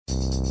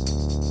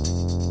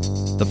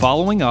The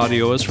following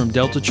audio is from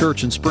Delta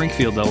Church in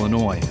Springfield,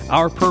 Illinois.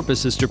 Our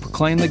purpose is to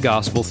proclaim the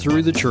gospel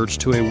through the church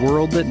to a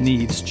world that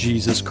needs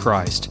Jesus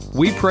Christ.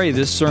 We pray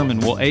this sermon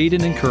will aid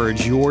and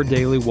encourage your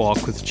daily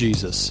walk with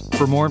Jesus.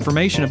 For more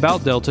information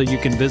about Delta, you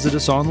can visit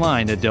us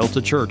online at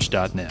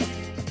deltachurch.net.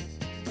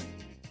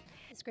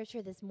 The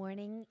scripture this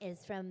morning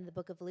is from the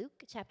book of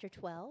Luke, chapter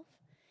 12.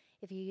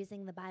 If you're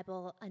using the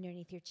Bible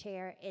underneath your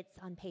chair, it's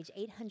on page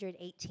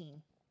 818.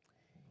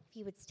 If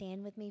you would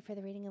stand with me for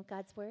the reading of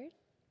God's word.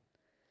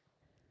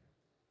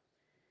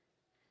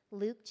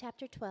 Luke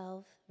chapter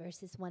 12,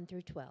 verses 1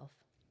 through 12.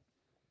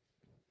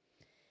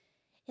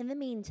 In the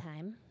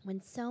meantime, when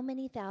so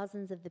many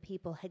thousands of the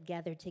people had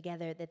gathered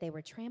together that they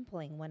were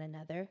trampling one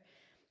another,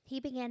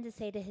 he began to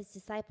say to his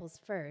disciples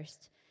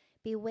first,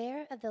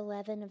 "Beware of the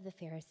leaven of the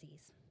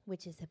Pharisees,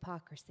 which is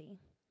hypocrisy.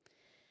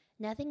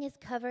 Nothing is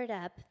covered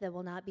up that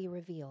will not be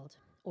revealed,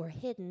 or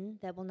hidden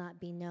that will not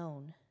be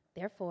known.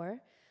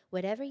 Therefore,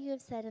 whatever you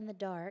have said in the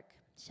dark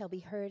shall be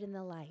heard in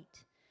the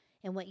light,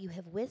 and what you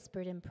have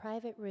whispered in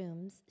private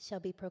rooms shall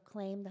be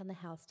proclaimed on the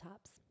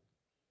housetops.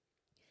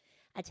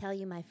 I tell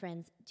you, my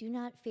friends, do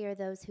not fear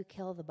those who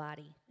kill the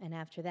body, and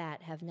after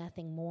that have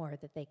nothing more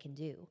that they can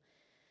do.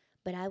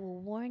 But I will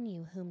warn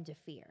you whom to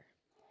fear.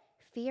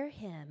 Fear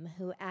him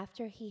who,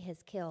 after he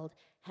has killed,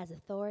 has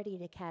authority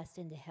to cast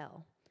into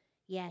hell.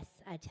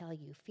 Yes, I tell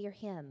you, fear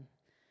him.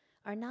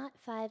 Are not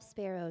 5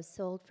 sparrows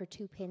sold for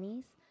 2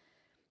 pennies?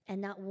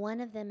 And not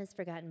one of them is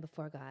forgotten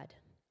before God.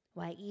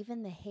 Why,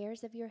 even the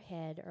hairs of your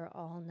head are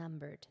all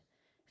numbered.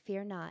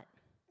 Fear not,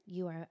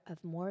 you are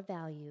of more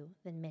value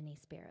than many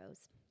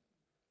sparrows.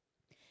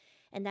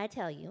 And I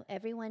tell you,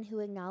 everyone who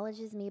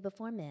acknowledges me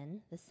before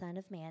men, the Son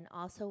of Man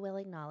also will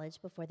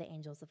acknowledge before the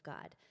angels of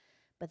God.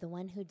 But the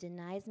one who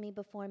denies me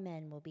before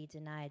men will be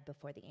denied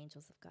before the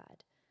angels of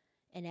God.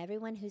 And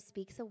everyone who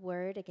speaks a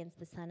word against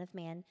the Son of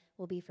Man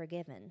will be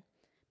forgiven.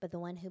 But the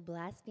one who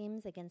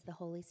blasphemes against the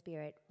Holy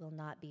Spirit will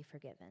not be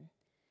forgiven.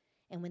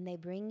 And when they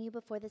bring you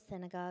before the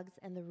synagogues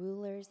and the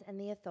rulers and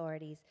the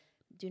authorities,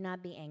 do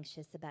not be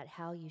anxious about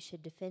how you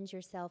should defend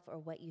yourself or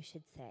what you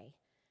should say,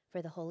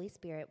 for the Holy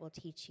Spirit will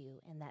teach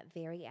you in that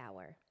very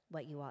hour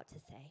what you ought to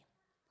say."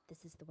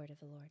 This is the word of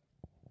the Lord.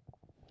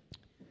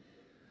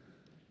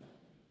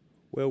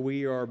 Well,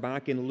 we are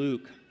back in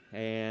Luke,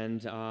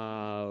 and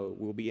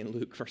we'll be in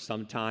Luke for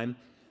some time.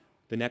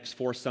 The next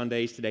 4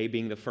 Sundays, today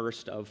being the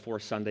first of 4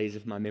 Sundays,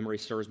 if my memory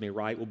serves me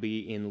right, will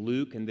be in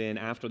Luke. And then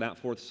after that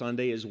 4th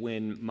Sunday is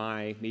when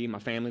my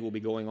family will be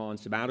going on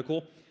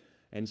sabbatical.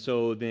 And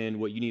so then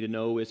what you need to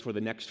know is for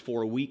the next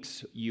 4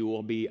 weeks, you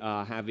will be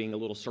having a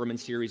little sermon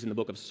series in the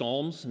book of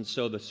Psalms. And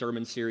so the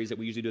sermon series that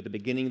we usually do at the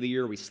beginning of the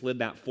year, we slid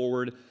that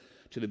forward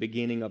to the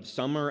beginning of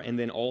summer. And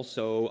then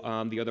also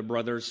the other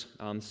brothers,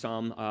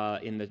 some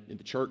in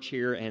the church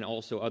here, and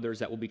also others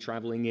that will be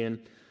traveling in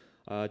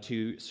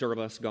to serve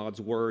us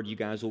God's Word. You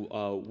guys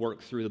will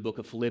work through the book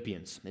of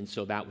Philippians. And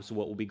so that was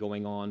what will be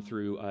going on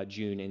through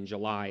June and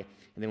July.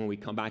 And then when we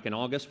come back in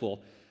August, we'll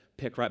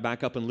pick right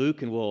back up in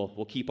Luke, and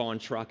we'll keep on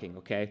trucking,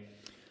 okay?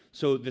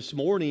 So this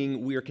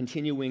morning, we are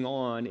continuing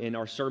on in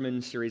our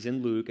sermon series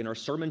in Luke, and our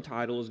sermon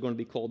title is going to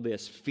be called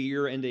this,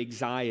 Fear and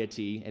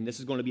Anxiety, and this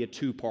is going to be a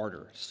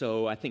 2-parter.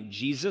 So I think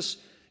Jesus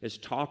is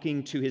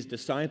talking to his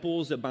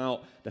disciples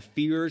about the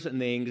fears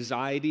and the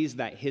anxieties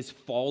that his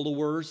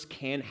followers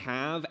can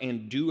have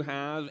and do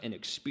have and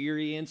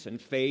experience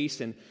and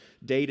face in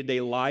day-to-day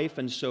life.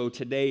 And so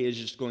today is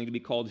just going to be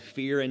called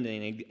Fear and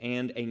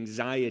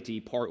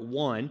Anxiety, Part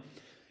 1.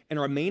 And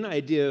our main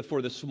idea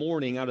for this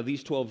morning out of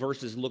these 12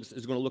 verses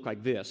is going to look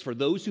like this. For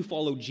those who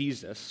follow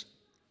Jesus,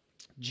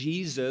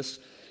 Jesus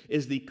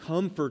is the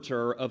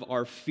comforter of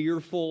our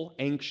fearful,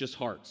 anxious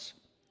hearts.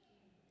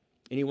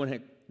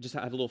 Anyone just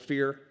have a little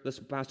fear this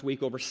past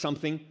week over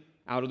something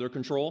out of their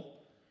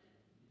control?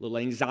 A little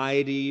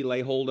anxiety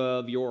lay hold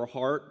of your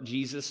heart.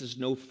 Jesus is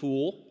no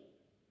fool.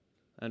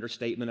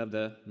 Understatement of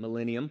the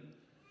millennium.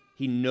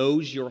 He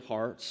knows your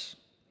hearts.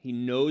 He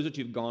knows what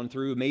you've gone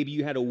through. Maybe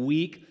you had a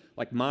week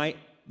like my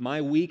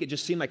week. It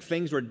just seemed like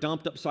things were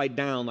dumped upside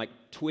down, like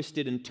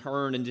twisted and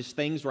turned, and just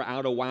things were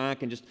out of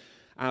whack and just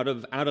out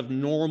of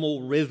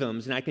normal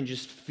rhythms. And I can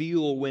just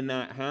feel when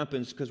that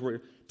happens because we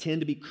tend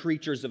to be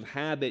creatures of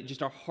habit.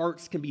 Just our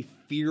hearts can be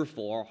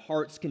fearful. Our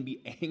hearts can be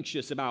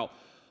anxious about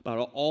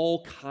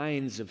all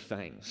kinds of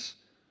things.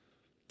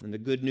 And the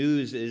good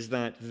news is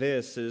that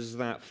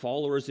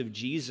followers of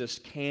Jesus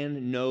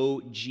can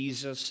know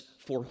Jesus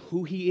for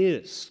who he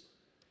is.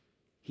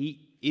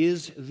 He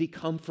is the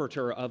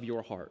comforter of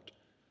your heart.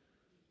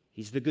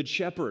 He's the good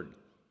shepherd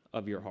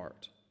of your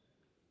heart.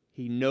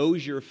 He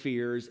knows your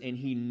fears and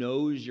he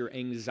knows your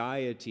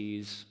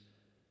anxieties,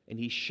 and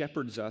he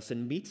shepherds us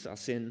and meets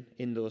us in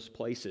those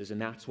places.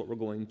 And that's what we're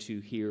going to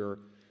hear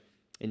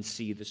and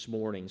see this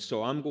morning.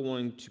 So I'm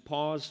going to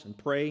pause and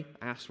pray,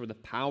 ask for the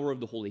power of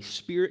the Holy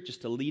Spirit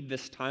just to lead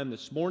this time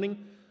this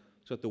morning,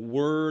 so that the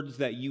words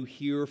that you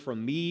hear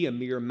from me, a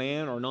mere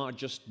man, are not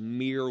just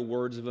mere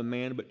words of a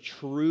man, but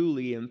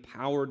truly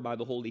empowered by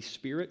the Holy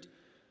Spirit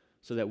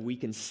so that we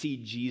can see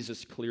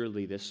Jesus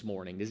clearly this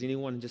morning. Does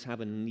anyone just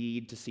have a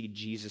need to see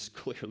Jesus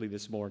clearly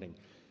this morning?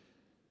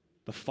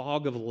 The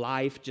fog of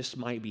life just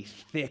might be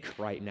thick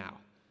right now.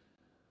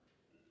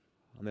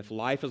 If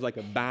life is like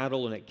a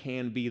battle, and it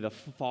can be, the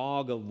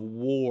fog of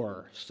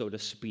war, so to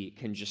speak,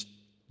 can just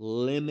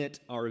limit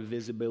our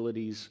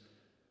visibilities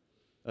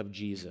of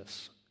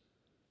Jesus.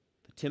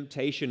 The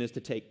temptation is to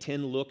take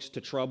 10 looks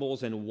to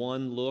troubles and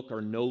 1 look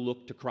or no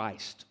look to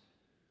Christ.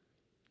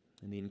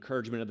 And the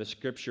encouragement of the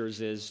Scriptures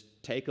is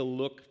take a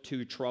look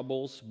to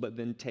troubles, but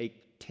then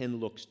take 10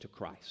 looks to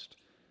Christ.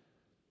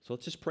 So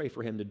let's just pray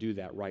for Him to do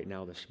that right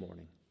now this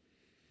morning.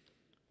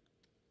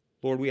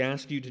 Lord, we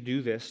ask You to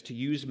do this, to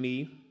use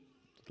me,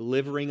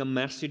 delivering a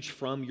message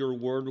from Your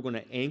Word. We're going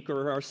to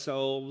anchor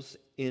ourselves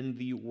in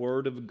the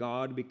Word of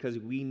God because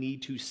we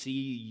need to see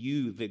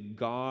You, the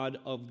God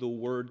of the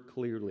Word,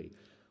 clearly.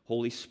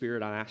 Holy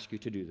Spirit, I ask You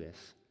to do this.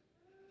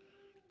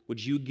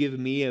 Would You give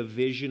me a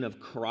vision of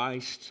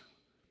Christ,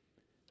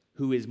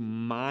 who is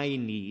my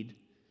need,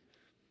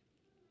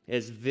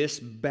 as this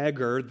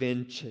beggar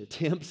then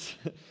attempts,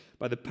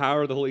 by the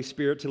power of the Holy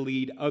Spirit, to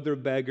lead other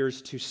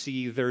beggars to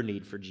see their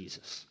need for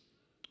Jesus.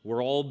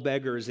 We're all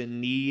beggars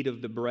in need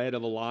of the bread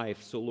of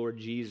life. So, Lord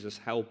Jesus,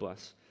 help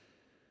us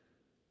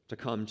to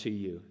come to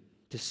You,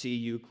 to see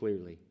You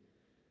clearly.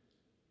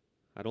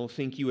 I don't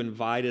think You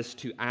invite us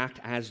to act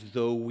as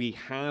though we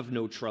have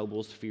no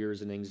troubles,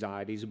 fears, and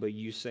anxieties, but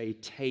You say,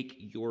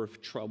 take your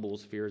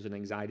troubles, fears, and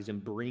anxieties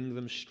and bring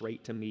them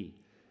straight to Me.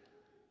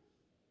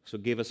 So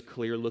give us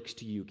clear looks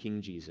to You,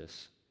 King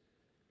Jesus.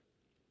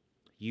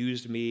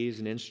 Use me as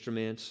an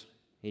instrument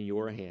in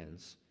Your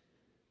hands,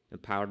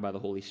 empowered by the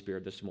Holy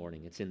Spirit this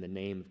morning. It's in the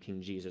name of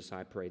King Jesus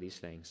I pray these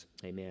things.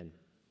 Amen.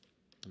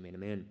 Amen,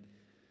 amen.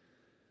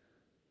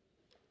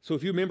 So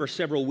if you remember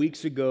several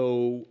weeks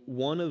ago,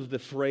 one of the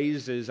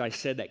phrases I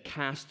said that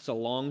casts a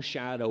long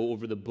shadow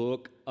over the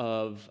book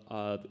of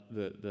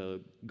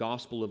the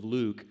Gospel of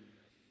Luke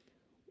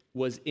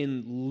was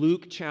in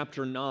Luke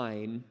chapter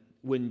 9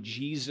 when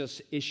Jesus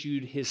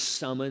issued His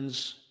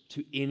summons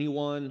to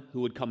anyone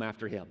who would come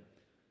after Him.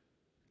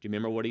 Do you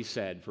remember what He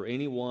said? For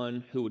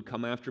anyone who would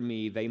come after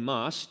Me, they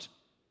must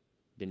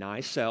deny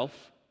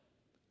self,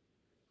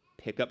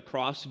 pick up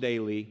cross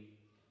daily,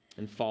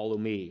 and follow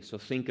Me. So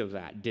think of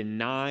that.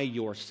 Deny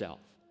yourself.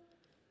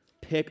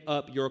 Pick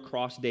up your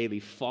cross daily.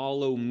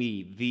 Follow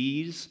Me.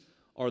 These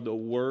are the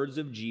words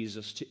of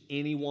Jesus to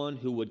anyone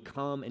who would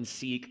come and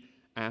seek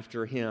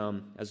after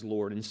Him as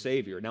Lord and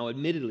Savior. Now,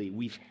 admittedly,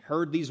 we've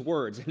heard these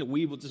words, and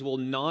we will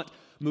not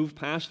move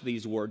past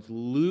these words.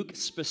 Luke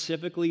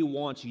specifically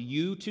wants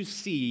you to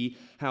see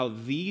how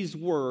these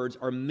words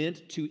are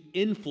meant to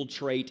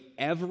infiltrate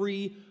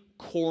every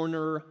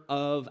corner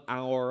of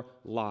our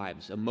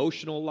lives.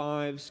 Emotional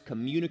lives,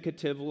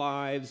 communicative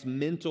lives,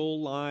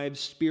 mental lives,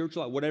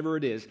 spiritual lives, whatever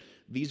it is.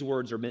 These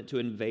words are meant to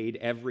invade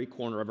every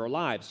corner of our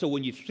lives. So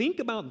when you think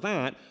about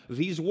that,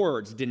 these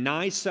words,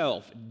 deny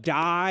self,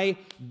 die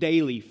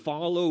daily,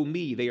 follow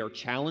Me, they are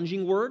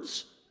challenging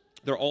words.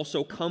 They're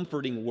also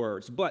comforting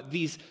words. But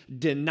these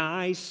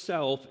deny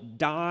self,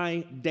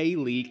 die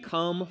daily,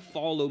 come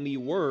follow Me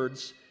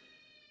words,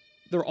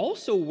 they're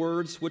also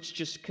words which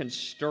just can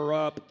stir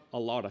up a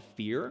lot of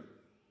fear.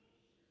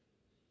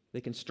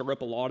 They can stir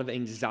up a lot of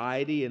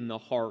anxiety in the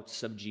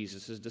hearts of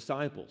Jesus'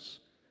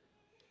 disciples.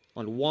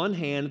 On one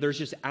hand, there's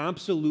just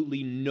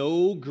absolutely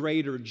no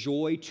greater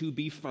joy to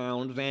be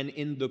found than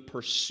in the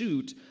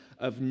pursuit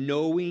of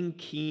knowing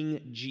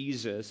King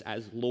Jesus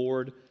as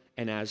Lord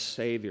and as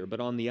Savior.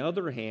 But on the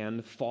other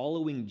hand,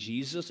 following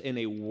Jesus in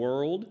a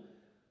world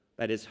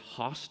that is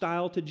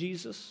hostile to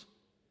Jesus,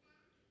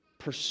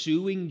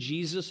 pursuing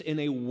Jesus in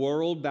a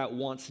world that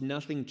wants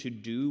nothing to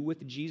do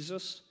with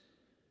Jesus,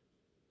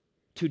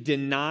 to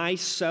deny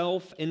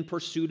self in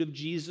pursuit of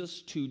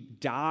Jesus, to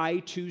die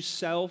to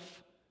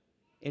self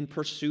in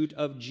pursuit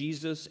of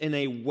Jesus in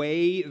a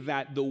way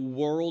that the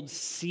world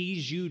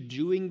sees you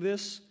doing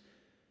this,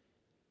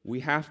 we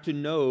have to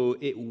know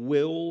it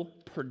will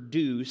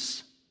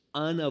produce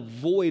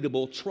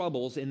unavoidable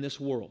troubles in this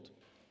world.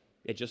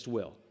 It just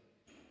will.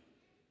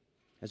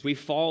 As we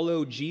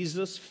follow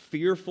Jesus,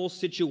 fearful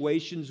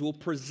situations will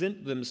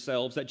present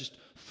themselves that just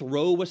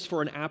throw us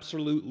for an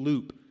absolute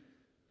loop.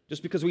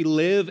 Just because we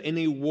live in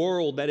a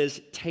world that is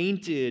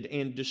tainted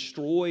and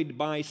destroyed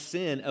by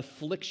sin,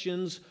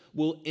 afflictions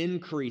will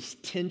increase,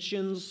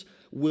 tensions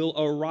will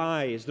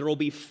arise. There will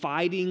be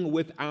fighting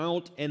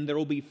without, and there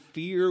will be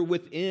fear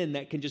within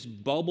that can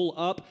just bubble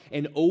up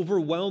and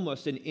overwhelm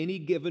us in any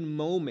given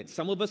moment.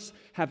 Some of us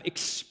have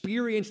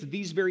experienced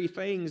these very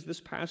things this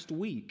past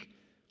week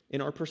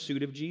in our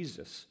pursuit of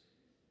Jesus.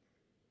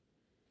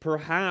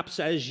 Perhaps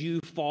as you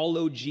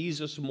follow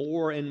Jesus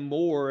more and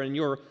more, and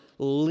your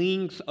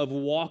length of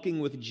walking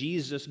with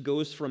Jesus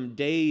goes from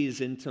days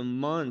into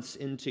months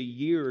into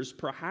years,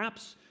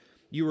 perhaps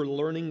you are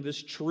learning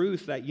this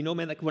truth that,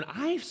 like when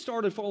I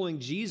started following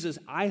Jesus,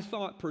 I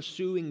thought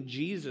pursuing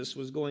Jesus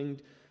was going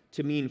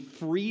to mean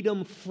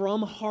freedom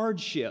from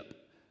hardship,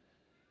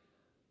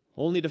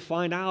 only to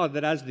find out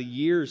that as the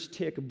years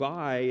tick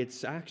by,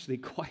 it's actually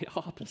quite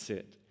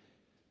opposite.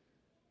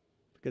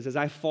 Because as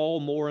I fall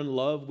more in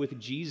love with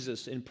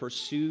Jesus and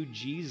pursue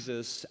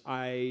Jesus,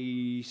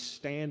 I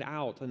stand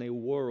out in a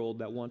world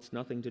that wants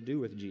nothing to do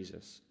with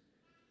Jesus.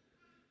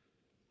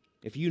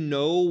 If you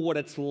know what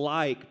it's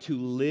like to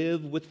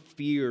live with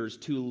fears,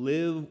 to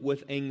live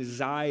with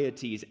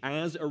anxieties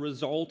as a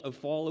result of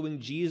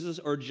following Jesus,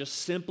 or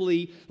just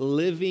simply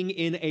living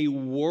in a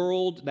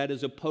world that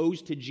is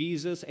opposed to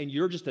Jesus, and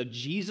you're just a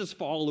Jesus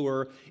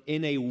follower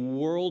in a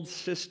world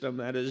system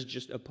that is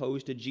just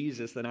opposed to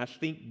Jesus, then I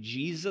think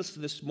Jesus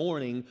this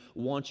morning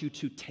wants you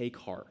to take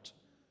heart.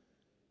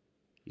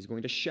 He's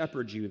going to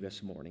shepherd you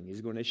this morning.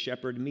 He's going to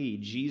shepherd me.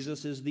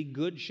 Jesus is the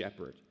good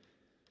shepherd.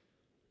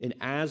 And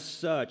as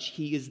such,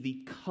 he is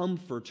the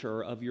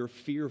comforter of your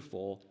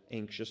fearful,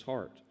 anxious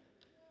heart.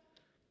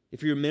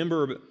 If you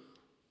remember, a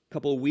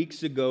couple of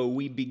weeks ago,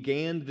 we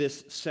began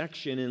this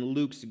section in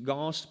Luke's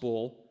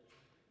gospel.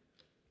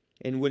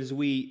 And as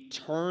we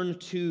turn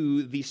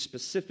to the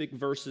specific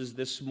verses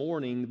this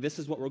morning, this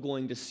is what we're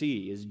going to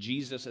see, is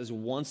Jesus is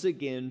once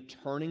again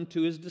turning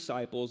to his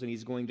disciples, and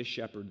he's going to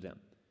shepherd them.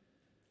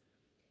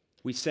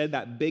 We said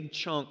that big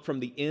chunk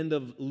from the end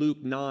of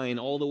Luke 9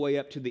 all the way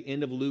up to the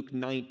end of Luke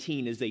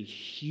 19 is a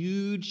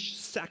huge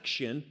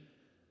section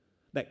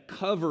that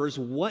covers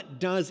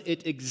what does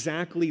it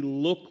exactly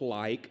look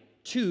like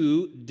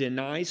to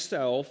deny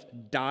self,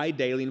 die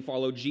daily, and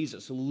follow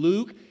Jesus.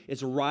 Luke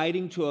is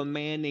writing to a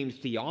man named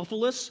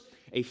Theophilus,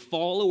 a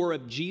follower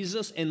of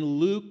Jesus, and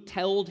Luke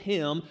told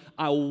him,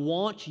 I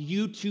want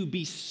you to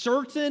be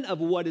certain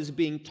of what is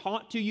being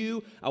taught to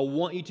you. I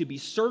want you to be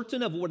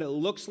certain of what it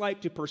looks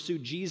like to pursue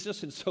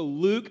Jesus. And so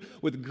Luke,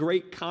 with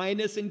great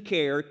kindness and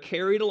care,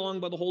 carried along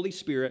by the Holy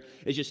Spirit,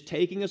 is just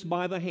taking us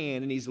by the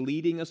hand, and he's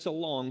leading us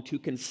along to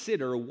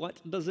consider what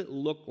does it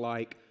look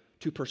like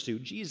to pursue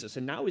Jesus.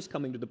 And now he's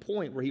coming to the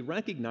point where he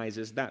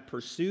recognizes that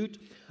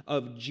pursuit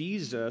of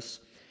Jesus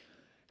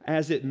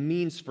as it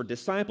means for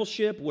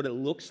discipleship, what it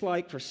looks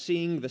like for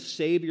seeing the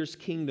Savior's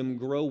kingdom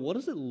grow. What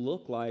does it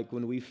look like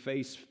when we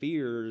face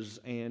fears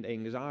and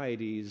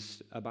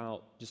anxieties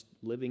about just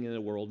living in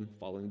a world and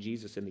following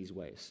Jesus in these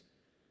ways?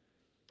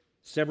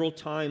 Several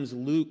times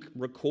Luke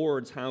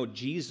records how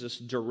Jesus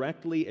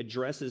directly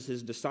addresses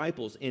his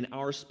disciples in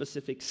our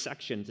specific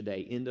section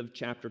today, end of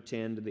chapter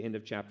 10 to the end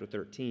of chapter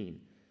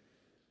 13.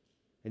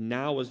 And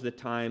now is the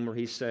time where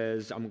he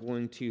says, I'm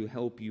going to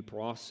help you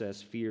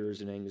process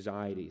fears and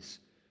anxieties.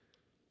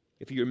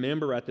 If you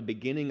remember at the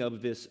beginning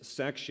of this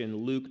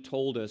section, Luke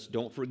told us,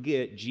 don't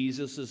forget,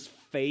 Jesus'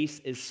 face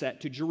is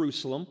set to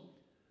Jerusalem.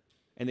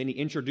 And then he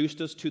introduced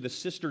us to the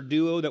sister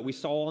duo that we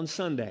saw on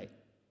Sunday,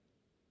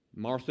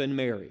 Martha and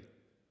Mary.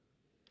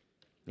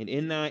 And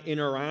in that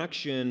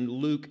interaction,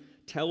 Luke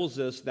tells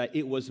us that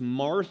it was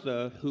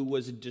Martha who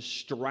was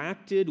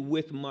distracted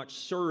with much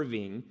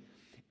serving.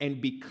 And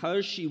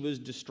because she was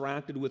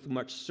distracted with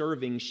much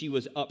serving, she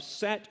was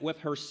upset with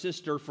her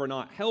sister for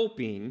not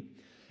helping.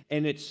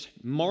 And it's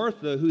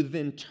Martha who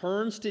then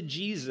turns to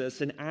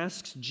Jesus and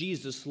asks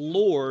Jesus,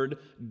 Lord,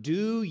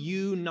 do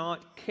you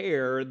not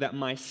care that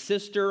my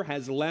sister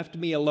has left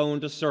me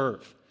alone to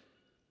serve?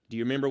 Do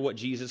you remember what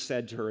Jesus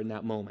said to her in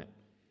that moment?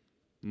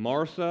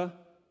 Martha,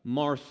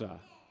 Martha,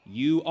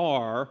 you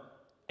are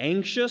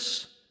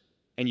anxious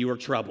and you are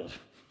troubled.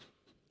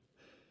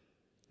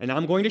 And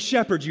I'm going to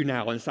shepherd you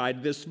now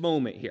inside this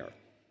moment here.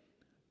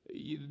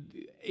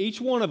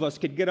 Each one of us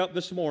could get up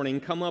this morning,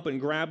 come up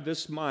and grab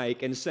this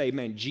mic and say,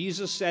 man,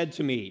 Jesus said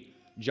to me,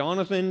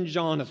 Jonathan,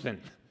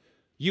 Jonathan,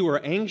 you are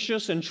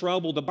anxious and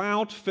troubled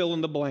about, fill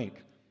in the blank.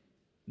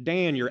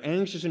 Dan, you're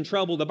anxious and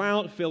troubled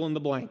about, fill in the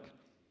blank.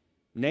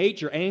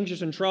 Nate, you're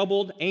anxious and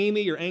troubled.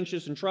 Amy, you're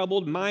anxious and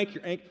troubled. Mike,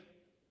 you're anxious.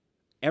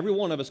 Every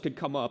one of us could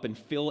come up and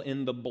fill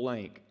in the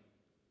blank.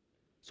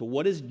 So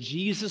what is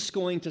Jesus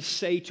going to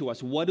say to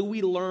us? What do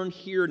we learn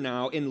here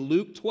now in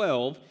Luke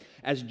 12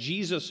 as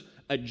Jesus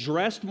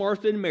addressed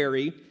Martha and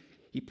Mary?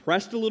 He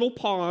pressed a little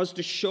pause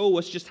to show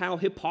us just how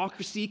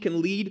hypocrisy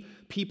can lead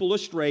people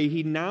astray.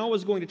 He now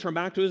is going to turn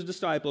back to his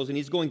disciples, and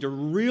he's going to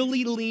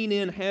really lean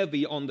in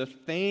heavy on the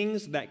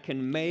things that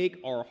can make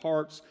our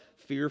hearts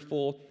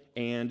fearful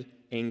and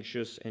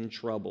anxious and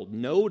troubled.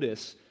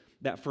 Notice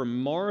that for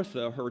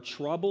Martha, her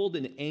troubled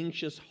and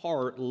anxious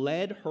heart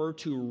led her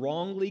to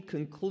wrongly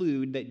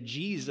conclude that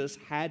Jesus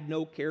had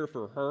no care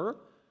for her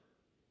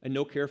and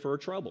no care for her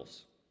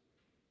troubles.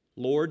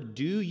 Lord,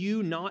 do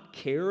you not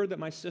care that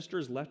my sister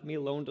has left me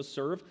alone to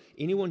serve?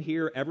 Anyone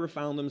here ever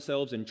found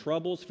themselves in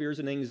troubles, fears,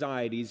 and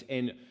anxieties,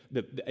 and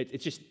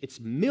it's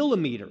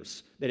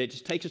millimeters that it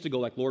just takes us to go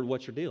like, Lord,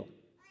 what's your deal?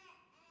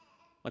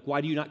 Like, why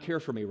do you not care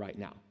for me right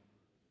now?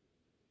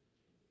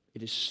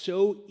 It is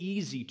so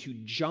easy to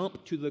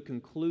jump to the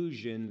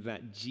conclusion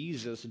that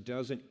Jesus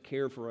doesn't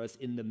care for us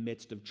in the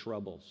midst of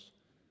troubles.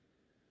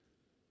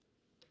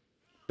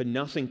 But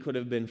nothing could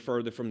have been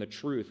further from the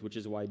truth, which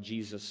is why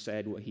Jesus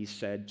said what he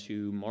said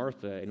to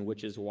Martha, and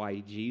which is why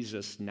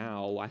Jesus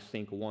now, I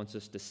think, wants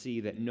us to see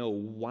that no,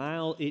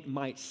 while it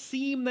might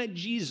seem that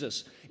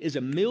Jesus is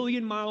a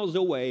million miles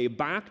away,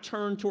 back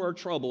turned to our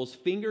troubles,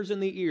 fingers in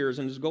the ears,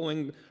 and is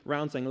going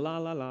around saying, la,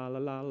 la, la, la,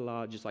 la,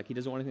 la, just like he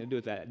doesn't want anything to do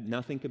with that,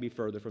 nothing could be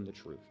further from the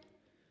truth.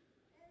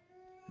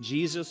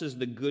 Jesus is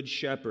the good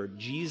shepherd.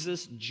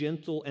 Jesus,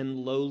 gentle and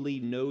lowly,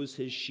 knows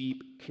his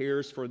sheep,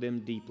 cares for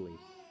them deeply.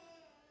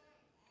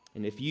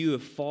 And if you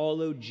have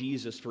followed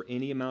Jesus for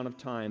any amount of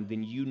time,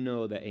 then you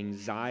know that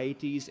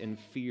anxieties and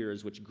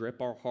fears which grip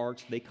our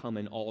hearts, they come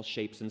in all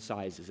shapes and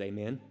sizes.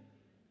 Amen?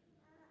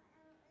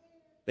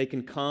 They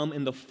can come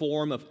in the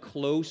form of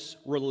close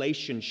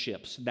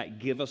relationships that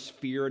give us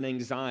fear and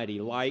anxiety,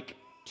 like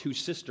two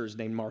sisters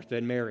named Martha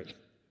and Mary.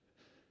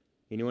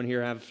 Anyone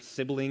here have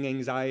sibling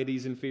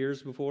anxieties and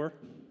fears before?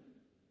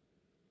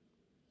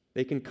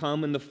 They can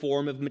come in the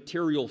form of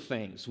material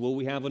things. Will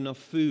we have enough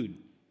food?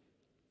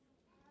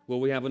 Will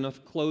we have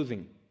enough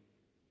clothing?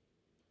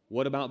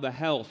 What about the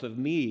health of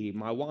me,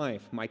 my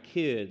wife, my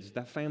kids,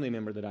 that family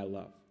member that I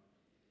love?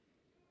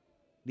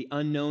 The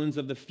unknowns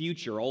of the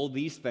future, all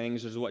these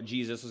things is what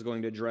Jesus is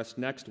going to address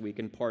next week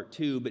in part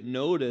 2. But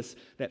notice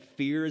that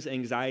fears,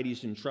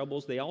 anxieties, and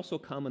troubles, they also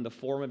come in the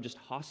form of just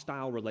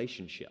hostile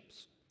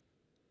relationships.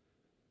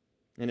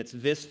 And it's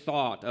this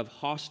thought of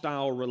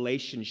hostile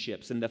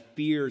relationships and the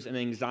fears and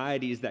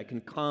anxieties that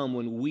can come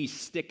when we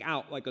stick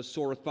out like a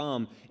sore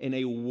thumb in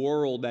a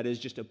world that is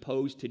just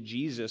opposed to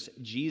Jesus.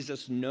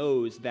 Jesus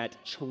knows that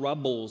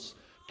troubles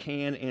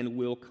can and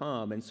will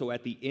come. And so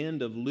at the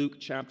end of Luke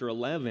chapter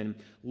 11,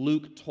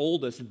 Luke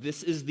told us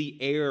this is the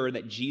air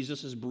that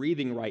Jesus is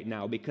breathing right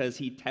now, because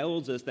he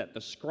tells us that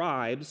the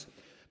scribes,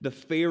 the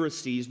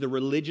Pharisees, the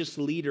religious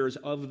leaders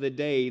of the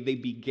day, they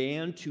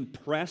began to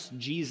press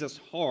Jesus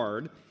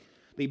hard.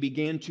 They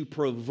began to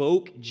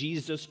provoke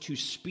Jesus to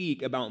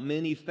speak about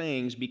many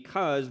things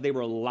because they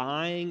were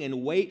lying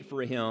in wait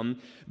for him.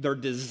 Their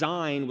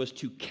design was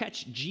to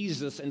catch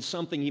Jesus in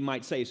something he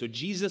might say. So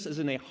Jesus is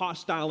in a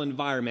hostile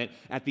environment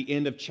at the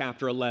end of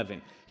chapter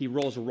 11. He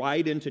rolls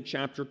right into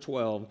chapter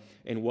 12,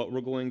 and what we're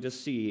going to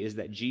see is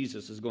that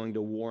Jesus is going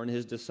to warn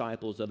his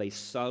disciples of a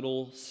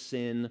subtle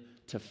sin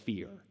to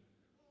fear.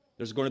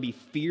 There's going to be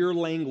fear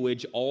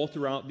language all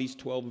throughout these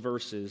 12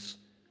 verses.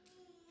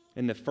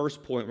 And the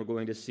first point we're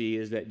going to see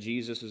is that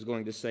Jesus is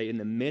going to say, in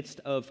the midst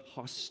of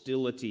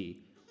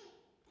hostility,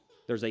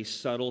 there's a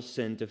subtle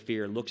sin to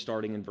fear. Look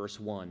starting in verse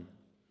 1.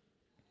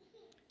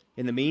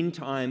 In the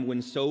meantime,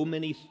 when so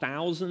many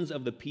thousands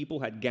of the people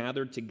had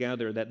gathered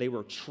together that they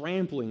were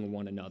trampling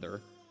one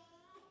another,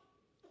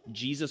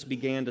 Jesus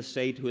began to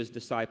say to his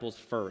disciples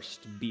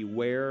first,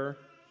 beware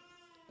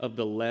of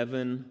the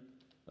leaven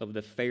of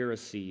the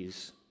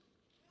Pharisees,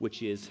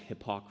 which is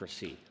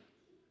hypocrisy.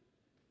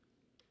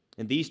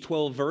 In these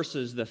 12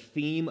 verses, the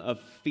theme of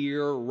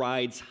fear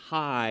rides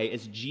high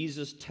as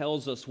Jesus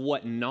tells us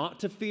what not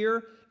to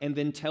fear and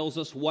then tells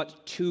us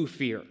what to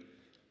fear.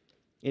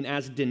 And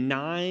as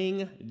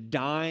denying,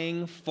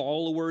 dying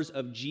followers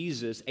of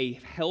Jesus, a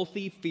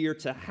healthy fear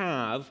to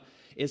have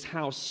is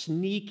how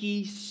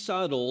sneaky,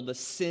 subtle the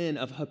sin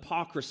of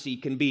hypocrisy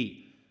can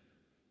be.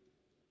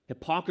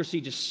 Hypocrisy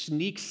just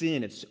sneaks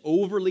in. It's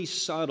overly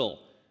subtle.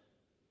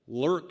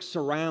 Lurks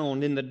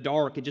around in the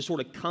dark. It just sort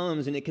of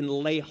comes and it can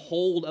lay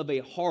hold of a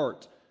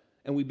heart,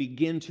 and we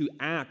begin to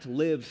act,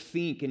 live,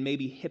 think in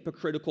maybe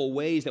hypocritical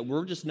ways that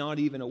we're just not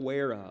even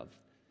aware of.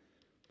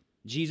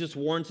 Jesus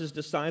warns his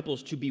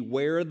disciples to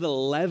beware the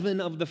leaven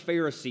of the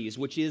Pharisees,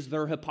 which is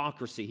their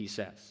hypocrisy, he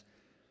says.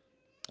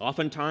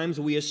 Oftentimes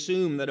we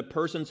assume that a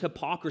person's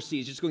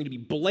hypocrisy is just going to be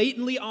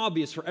blatantly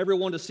obvious for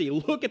everyone to see.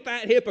 Look at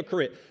that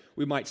hypocrite,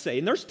 we might say.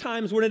 And there's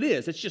times when it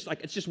is. It's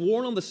just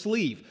worn on the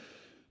sleeve.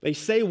 They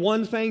say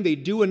one thing, they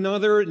do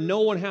another.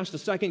 No one has to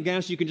second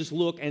guess. You can just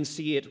look and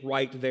see it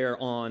right there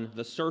on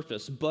the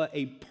surface. But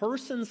a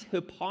person's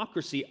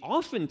hypocrisy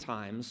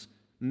oftentimes,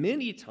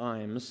 many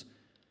times,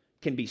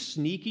 can be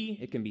sneaky.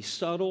 It can be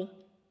subtle.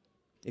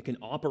 It can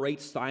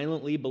operate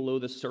silently below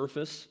the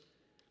surface.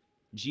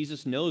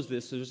 Jesus knows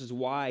this. So this is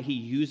why he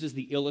uses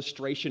the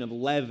illustration of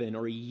leaven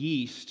or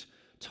yeast,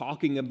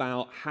 talking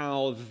about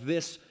how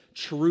this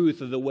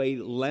truth of the way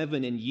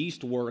leaven and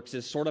yeast works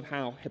is sort of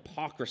how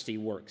hypocrisy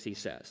works, he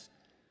says.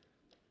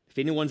 If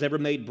anyone's ever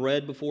made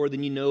bread before,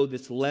 then you know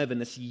this leaven,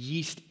 this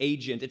yeast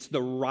agent, it's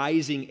the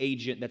rising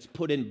agent that's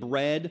put in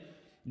bread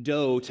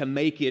dough to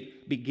make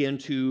it begin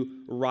to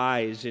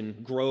rise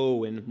and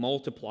grow and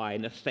multiply.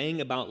 And the thing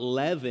about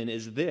leaven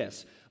is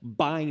this: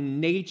 by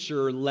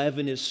nature,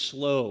 leaven is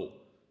slow.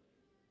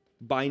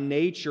 By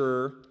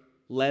nature,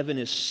 leaven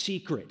is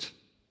secret.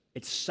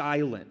 It's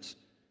silent.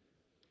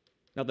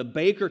 Now, the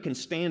baker can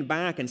stand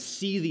back and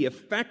see the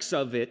effects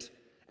of it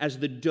as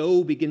the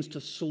dough begins to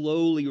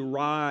slowly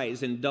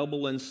rise and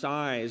double in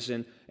size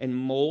and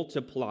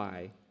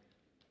multiply.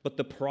 But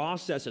the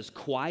process is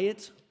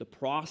quiet. The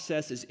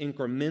process is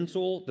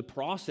incremental. The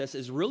process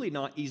is really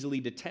not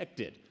easily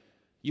detected.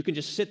 You can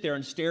just sit there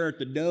and stare at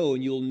the dough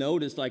and you'll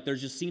notice like there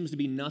just seems to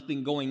be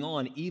nothing going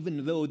on,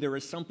 even though there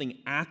is something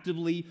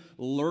actively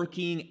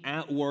lurking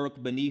at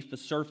work beneath the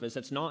surface.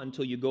 That's not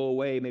until you go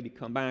away, maybe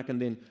come back,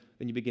 and then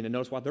you begin to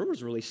notice, wow, there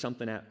was really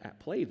something at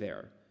play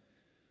there.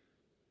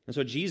 And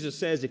so Jesus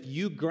says, if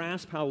you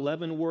grasp how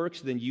leaven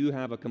works, then you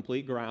have a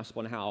complete grasp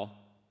on how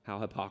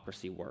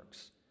hypocrisy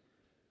works.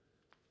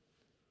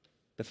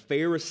 The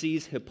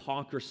Pharisees'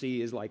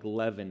 hypocrisy is like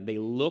leaven. They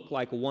look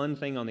like one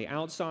thing on the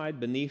outside.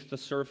 Beneath the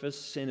surface,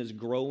 sin is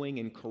growing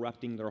and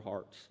corrupting their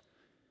hearts.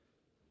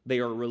 They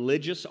are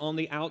religious on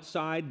the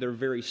outside. They're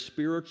very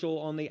spiritual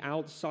on the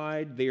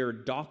outside. They are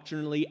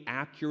doctrinally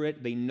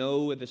accurate. They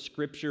know the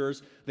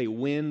Scriptures. They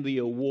win the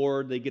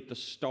award. They get the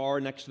star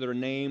next to their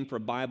name for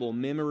Bible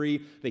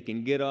memory. They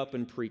can get up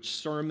and preach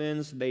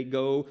sermons. They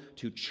go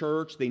to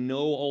church. They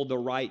know all the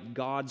right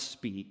God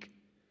speak.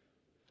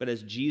 But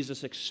as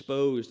Jesus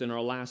exposed in our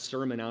last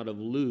sermon out of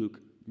Luke,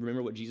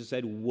 remember what Jesus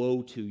said?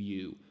 Woe to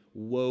you.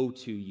 Woe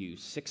to you.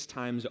 6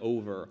 times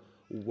over,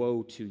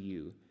 woe to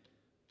you.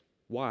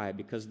 Why?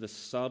 Because the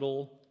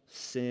subtle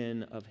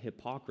sin of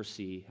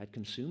hypocrisy had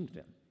consumed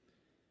them.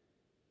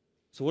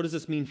 So what does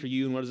this mean for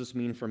you and what does this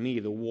mean for me?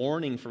 The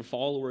warning for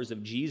followers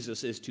of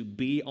Jesus is to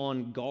be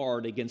on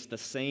guard against the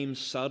same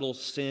subtle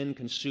sin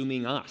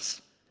consuming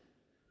us.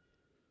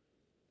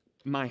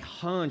 My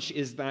hunch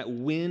is that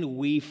when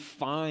we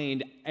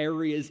find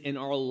areas in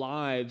our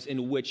lives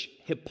in which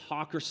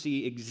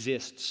hypocrisy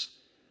exists,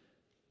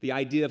 the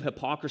idea of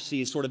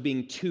hypocrisy is sort of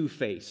being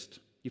two-faced.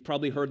 You've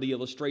probably heard the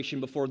illustration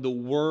before. The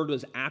word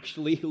was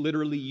actually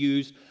literally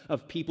used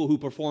of people who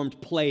performed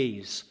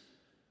plays.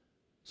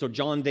 So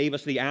John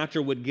Davis, the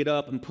actor, would get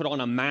up and put on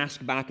a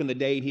mask back in the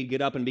day. He'd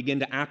get up and begin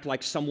to act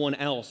like someone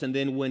else. And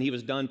then when he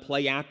was done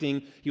play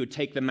acting, he would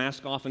take the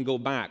mask off and go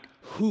back.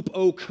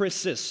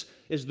 Hupokrisis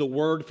is the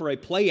word for a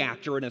play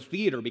actor in a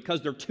theater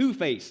because they're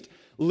two-faced,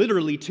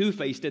 literally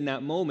two-faced in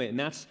that moment. And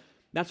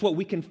that's what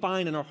we can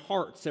find in our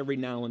hearts every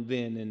now and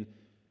then. And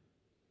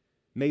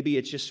maybe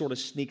it just sort of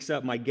sneaks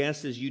up. My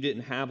guess is you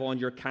didn't have on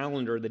your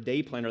calendar the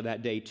day planner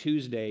that day,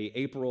 Tuesday,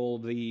 April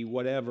the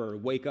whatever,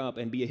 wake up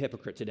and be a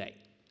hypocrite today.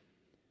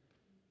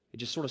 It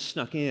just sort of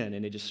snuck in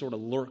and it just sort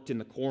of lurked in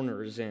the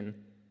corners, and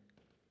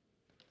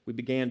we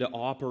began to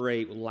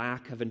operate with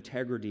lack of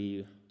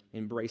integrity,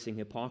 embracing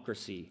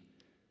hypocrisy.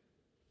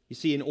 You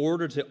see, in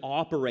order to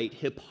operate,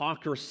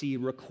 hypocrisy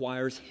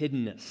requires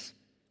hiddenness.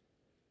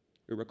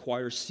 It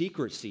requires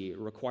secrecy. It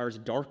requires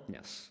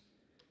darkness.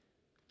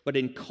 But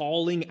in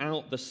calling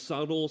out the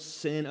subtle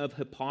sin of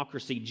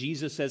hypocrisy,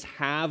 Jesus says,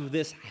 have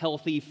this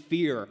healthy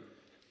fear.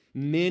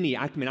 Many,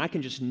 I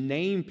can just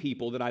name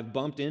people that I've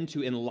bumped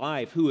into in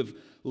life who have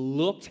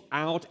looked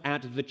out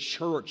at the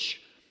church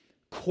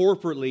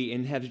corporately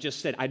and have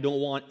just said, I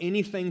don't want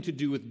anything to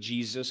do with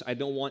Jesus. I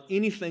don't want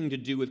anything to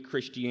do with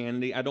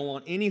Christianity. I don't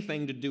want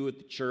anything to do with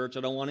the church.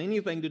 I don't want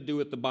anything to do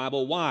with the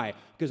Bible. Why?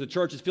 Because the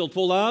church is filled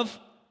full of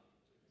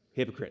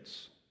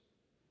hypocrites.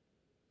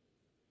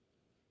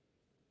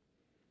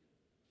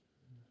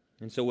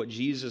 And so what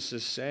Jesus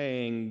is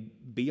saying,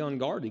 be on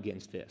guard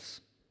against this.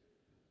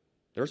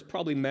 There's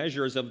probably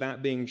measures of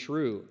that being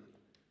true.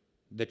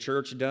 The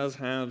church does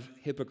have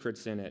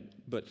hypocrites in it,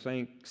 but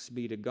thanks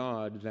be to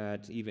God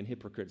that even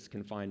hypocrites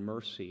can find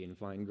mercy and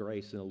find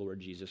grace in the Lord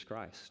Jesus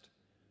Christ.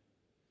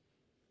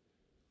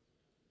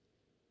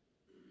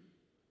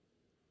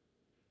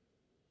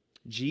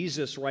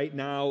 Jesus right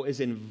now is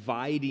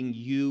inviting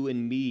you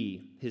and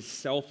me, his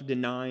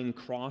self-denying,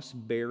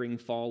 cross-bearing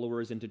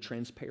followers, into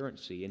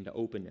transparency, into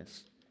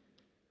openness.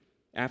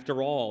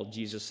 After all,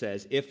 Jesus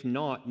says, if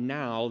not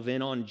now,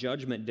 then on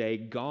Judgment Day,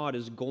 God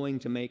is going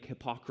to make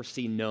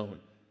hypocrisy known.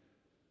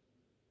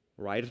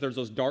 Right? If there's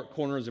those dark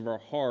corners of our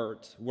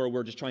heart where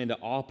we're just trying to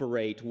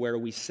operate, where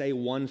we say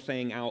one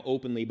thing out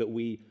openly, but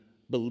we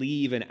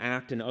believe and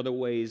act in other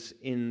ways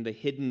in the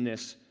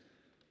hiddenness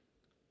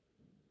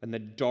and the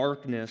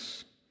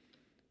darkness,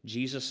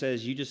 Jesus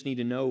says you just need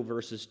to know,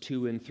 verses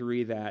 2 and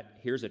 3, that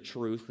here's a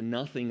truth: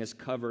 nothing is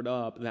covered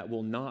up that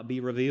will not be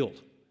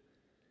revealed,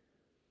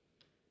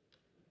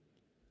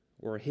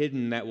 or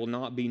hidden that will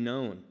not be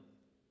known.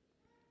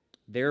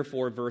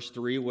 Therefore, verse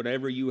 3,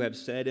 whatever you have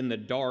said in the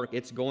dark,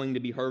 it's going to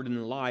be heard in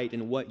the light,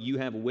 and what you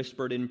have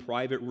whispered in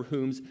private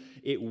rooms,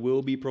 it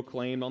will be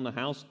proclaimed on the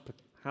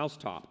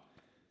housetop.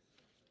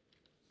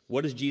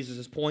 What is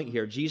Jesus' point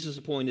here? Jesus'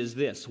 point is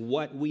this: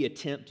 what we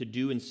attempt to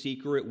do in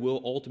secret will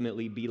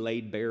ultimately be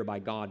laid bare by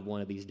God one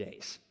of these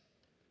days.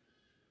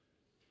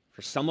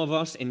 For some of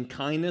us, in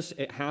kindness,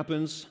 it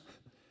happens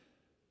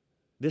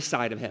this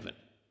side of heaven,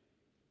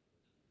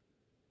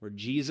 where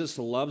Jesus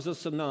loves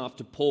us enough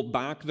to pull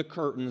back the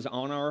curtains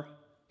on our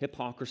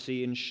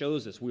hypocrisy and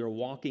shows us we are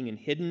walking in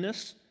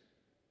hiddenness.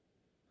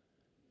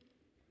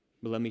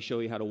 But let me show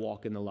you how to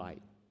walk in the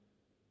light.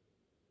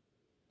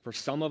 For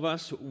some of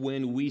us,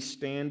 when we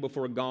stand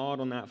before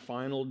God on that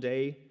final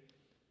day,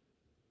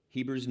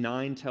 Hebrews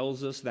 9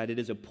 tells us that it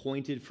is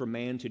appointed for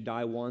man to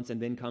die once,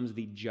 and then comes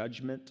the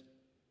judgment.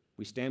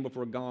 We stand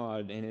before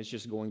God, and it's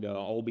just going to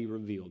all be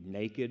revealed,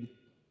 naked,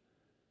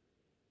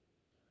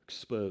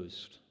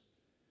 exposed.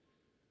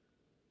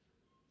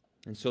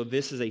 And so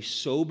this is a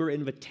sober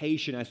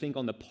invitation, I think,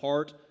 on the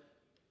part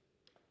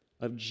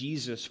of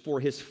Jesus for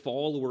his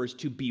followers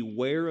to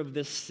beware of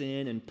this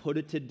sin and put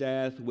it to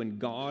death when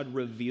God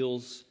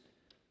reveals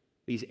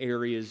these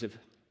areas of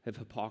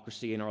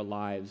hypocrisy in our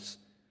lives,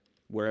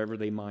 wherever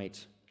they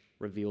might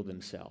reveal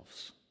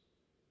themselves.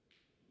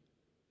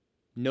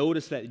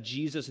 Notice that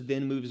Jesus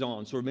then moves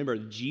on. So remember,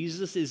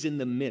 Jesus is in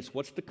the midst.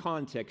 What's the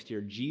context here?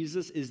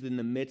 Jesus is in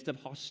the midst of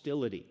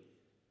hostility.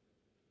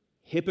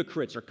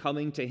 Hypocrites are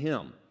coming to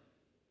him.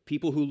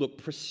 People who look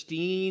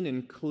pristine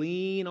and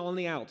clean on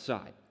the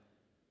outside,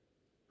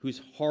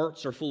 whose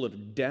hearts are full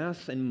of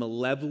death and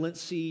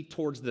malevolency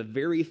towards the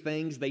very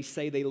things they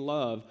say they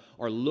love,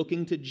 are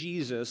looking to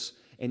Jesus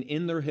and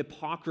in their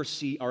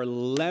hypocrisy are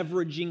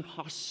leveraging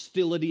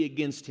hostility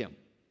against him.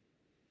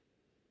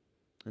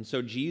 And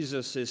so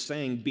Jesus is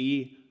saying,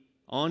 be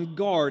on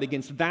guard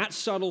against that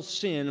subtle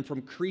sin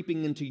from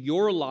creeping into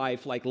your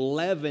life like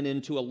leaven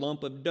into a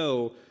lump of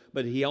dough.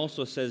 But he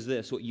also says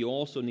this, what you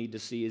also need to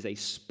see is a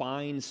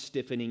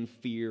spine-stiffening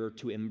fear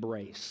to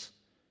embrace.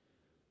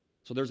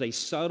 So there's a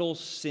subtle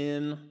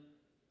sin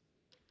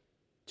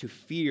to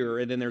fear,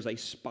 and then there's a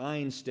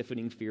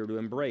spine-stiffening fear to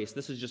embrace.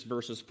 This is just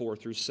verses 4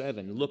 through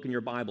 7. Look in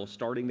your Bible,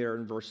 starting there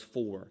in verse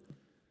 4.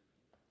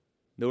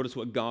 Notice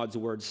what God's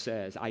word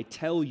says. I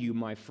tell you,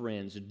 my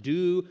friends,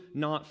 do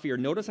not fear.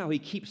 Notice how he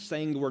keeps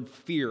saying the word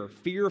fear.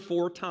 Fear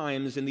 4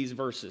 times in these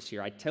verses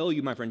here. I tell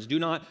you, my friends, do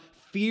not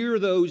fear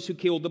those who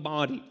kill the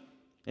body,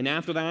 and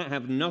after that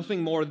have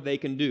nothing more that they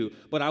can do.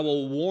 But I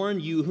will warn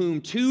you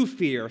whom to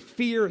fear.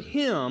 Fear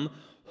him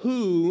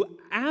who,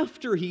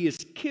 after he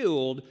is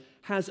killed,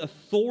 has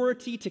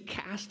authority to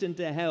cast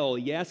into hell.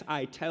 Yes,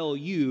 I tell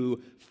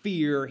you,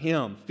 fear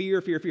him.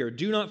 Fear, fear, fear.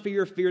 Do not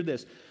fear, fear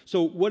this.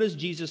 So what is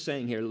Jesus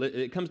saying here?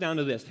 It comes down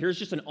to this. Here's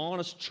just an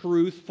honest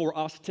truth for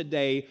us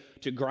today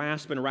to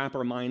grasp and wrap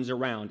our minds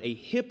around. A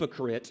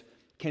hypocrite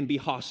can be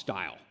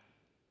hostile.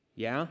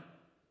 Yeah?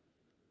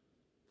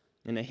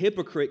 And a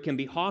hypocrite can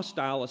be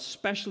hostile,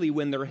 especially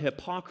when their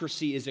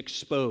hypocrisy is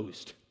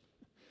exposed.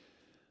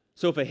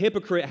 So if a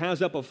hypocrite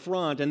has up a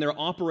front and they're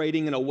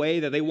operating in a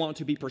way that they want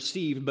to be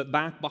perceived, but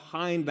back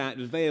behind that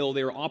veil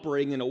they're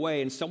operating in a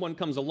way, and someone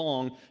comes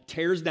along,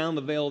 tears down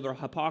the veil of their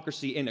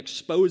hypocrisy and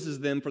exposes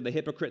them for the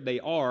hypocrite they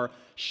are,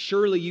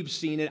 surely you've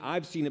seen it,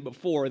 I've seen it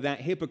before,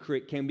 that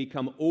hypocrite can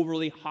become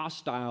overly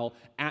hostile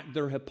at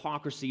their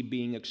hypocrisy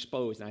being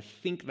exposed. And I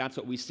think that's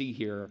what we see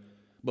here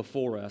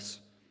before us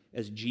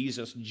as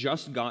Jesus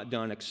just got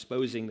done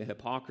exposing the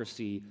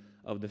hypocrisy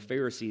of the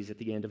Pharisees at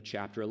the end of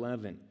chapter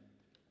 11.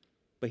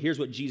 But here's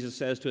what Jesus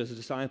says to his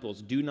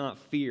disciples. Do not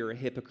fear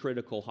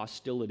hypocritical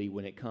hostility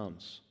when it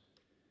comes.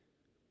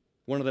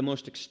 One of the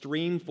most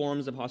extreme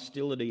forms of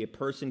hostility a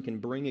person can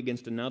bring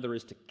against another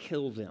is to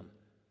kill them.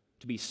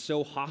 To be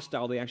so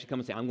hostile they actually come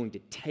and say, I'm going to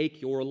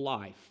take your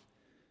life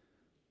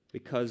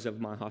because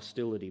of my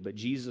hostility. But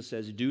Jesus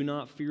says, do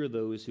not fear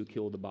those who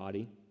kill the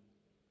body.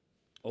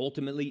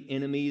 Ultimately,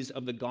 enemies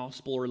of the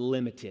gospel are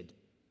limited.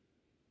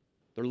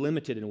 They're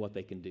limited in what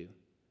they can do.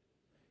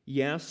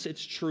 Yes,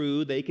 it's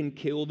true, they can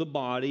kill the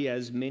body,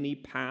 as many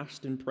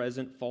past and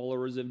present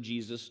followers of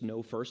Jesus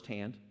know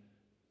firsthand.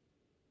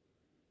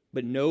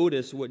 But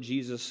notice what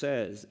Jesus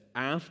says.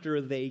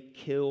 After they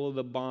kill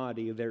the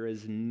body, there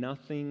is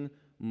nothing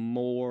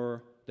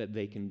more that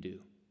they can do.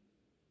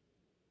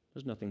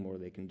 There's nothing more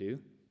they can do.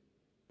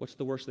 What's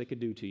the worst they could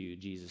do to you,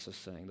 Jesus is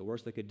saying? The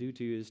worst they could do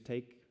to you is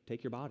take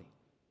your body.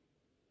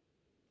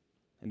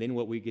 And then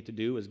what we get to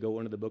do is go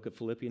into the book of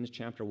Philippians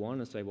chapter 1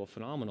 and say, well,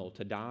 phenomenal.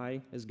 To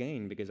die is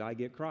gain because I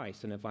get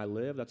Christ. And if I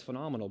live, that's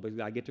phenomenal because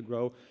I get to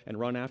grow and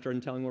run after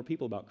and telling more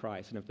people about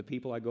Christ. And if the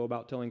people I go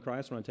about telling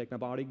Christ when I take my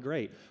body,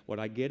 great. What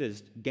I get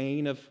is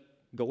gain of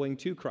going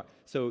to Christ.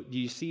 So do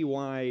you see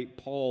why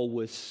Paul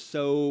was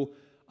so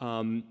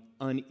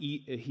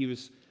he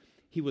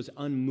was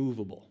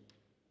unmovable?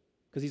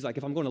 Because he's like,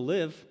 if I'm going to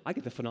live, I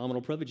get the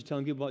phenomenal privilege of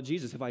telling people about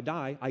Jesus. If I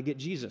die, I get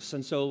Jesus.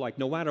 And so,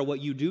 no matter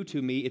what you do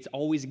to me, it's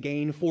always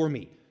gain for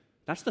me.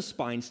 That's the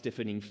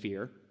spine-stiffening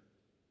fear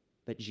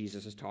that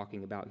Jesus is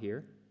talking about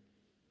here.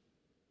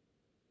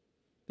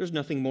 There's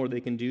nothing more they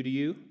can do to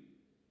you.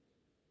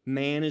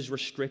 Man is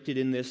restricted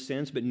in this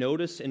sense, but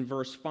notice in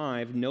verse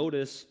 5,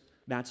 notice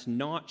that's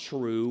not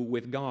true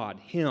with God.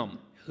 Him,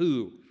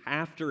 who,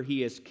 after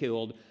he is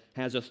killed,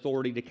 has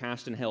authority to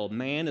cast in hell.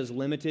 Man is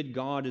limited,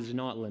 God is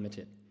not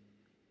limited.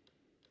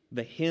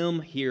 The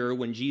him here,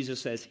 when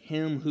Jesus says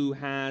him who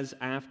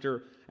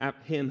after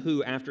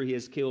he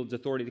is killed is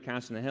authority to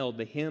cast into hell,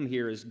 the him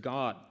here is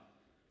God.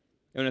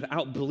 And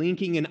without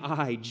blinking an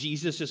eye,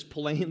 Jesus just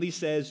plainly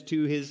says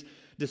to his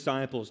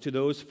disciples, to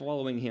those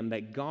following him,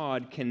 that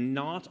God can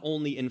not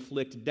only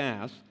inflict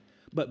death,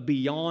 but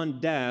beyond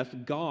death,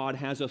 God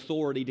has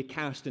authority to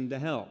cast into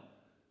hell.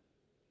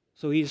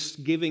 So he's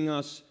giving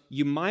us,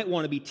 you might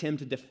want to be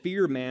tempted to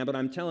fear man, but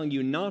I'm telling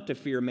you not to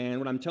fear man.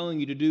 What I'm telling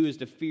you to do is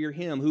to fear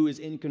him who is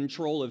in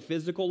control of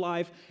physical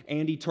life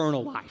and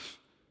eternal life.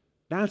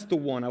 That's the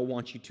one I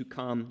want you to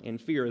come and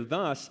fear.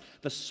 Thus,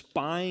 the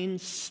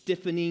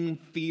spine-stiffening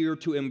fear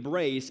to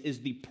embrace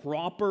is the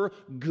proper,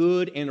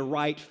 good, and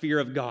right fear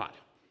of God.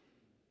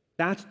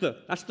 That's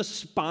the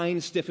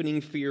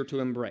spine-stiffening fear to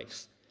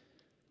embrace.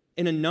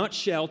 In a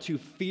nutshell, to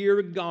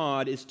fear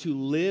God is to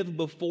live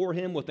before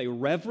Him with a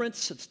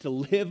reverence. It's to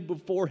live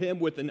before Him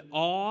with an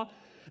awe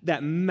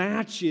that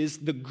matches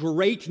the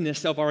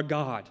greatness of our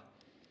God.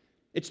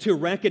 It's to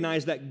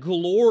recognize that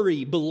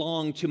glory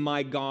belongs to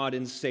my God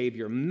and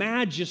Savior.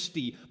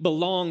 Majesty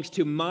belongs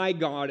to my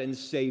God and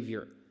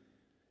Savior.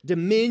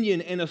 Dominion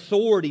and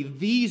authority,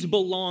 these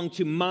belong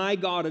to my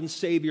God and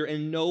Savior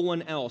and no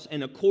one else.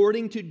 And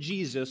according to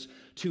Jesus,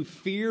 to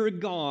fear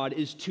God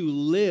is to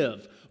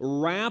live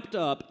wrapped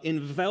up,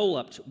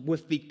 enveloped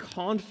with the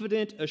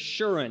confident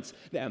assurance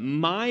that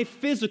my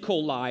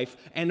physical life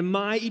and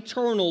my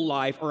eternal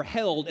life are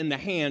held in the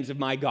hands of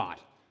my God.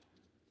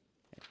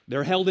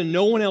 They're held in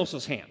no one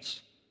else's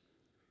hands.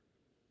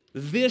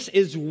 This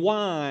is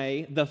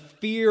why the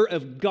fear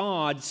of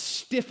God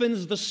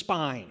stiffens the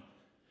spine,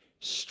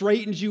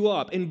 straightens you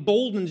up,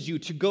 emboldens you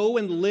to go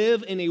and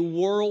live in a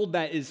world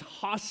that is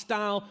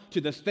hostile to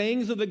the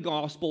things of the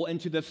gospel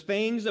and to the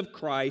things of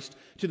Christ,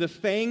 to the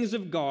things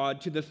of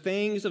God, to the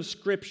things of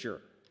Scripture.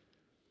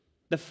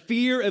 The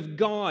fear of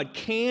God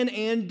can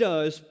and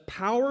does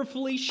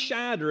powerfully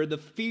shatter the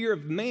fear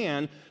of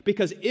man,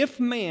 because if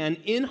man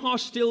in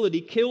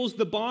hostility kills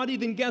the body,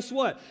 then guess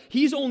what?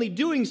 He's only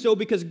doing so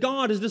because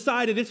God has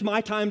decided it's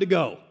my time to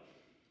go.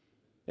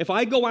 If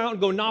I go out and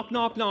go knock,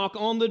 knock, knock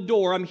on the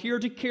door, I'm here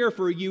to care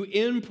for you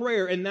in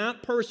prayer, and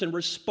that person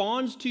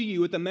responds to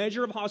you with a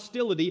measure of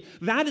hostility,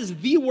 that is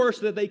the worst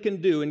that they can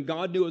do, and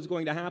God knew it was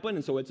going to happen,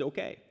 and so it's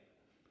okay.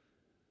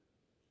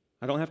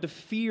 I don't have to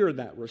fear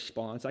that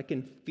response. I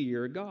can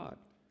fear God.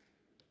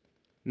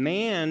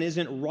 Man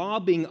isn't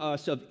robbing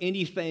us of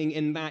anything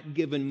in that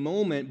given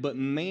moment, but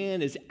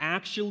man is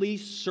actually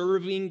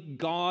serving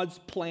God's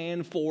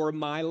plan for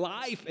my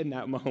life in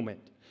that moment.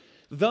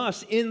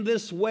 Thus, in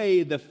this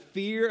way, the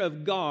fear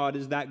of God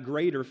is that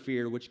greater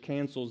fear which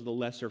cancels the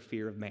lesser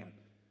fear of man.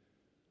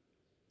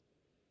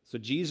 So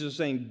Jesus is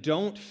saying,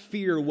 don't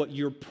fear what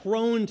you're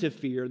prone to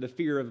fear, the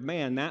fear of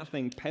man. That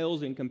thing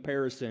pales in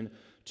comparison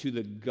to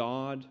the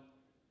God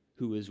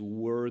who is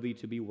worthy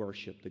to be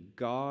worshiped, the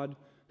God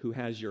who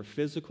has your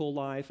physical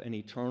life and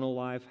eternal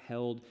life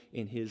held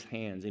in His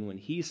hands. And when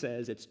He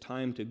says it's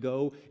time to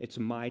go, it's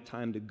my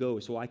time to go.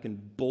 So I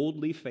can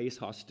boldly face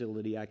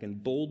hostility. I can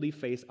boldly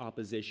face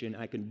opposition.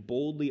 I can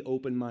boldly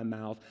open my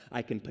mouth.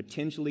 I can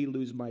potentially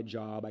lose my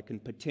job. I can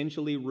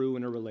potentially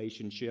ruin a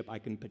relationship. I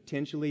can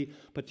potentially,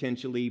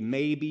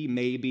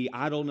 maybe,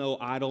 I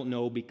don't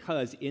know,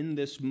 because in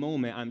this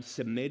moment I'm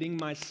submitting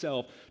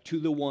myself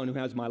to the one who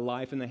has my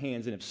life in the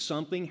hands. And if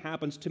something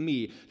happens to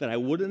me that I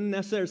wouldn't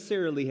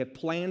necessarily have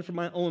planned for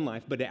my own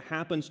life, but it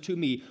happens to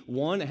me,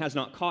 one, it has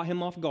not caught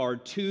Him off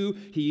guard. Two,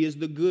 He is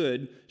the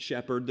good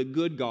shepherd, the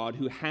good God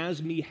who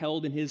has me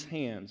held in His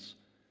hands.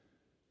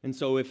 And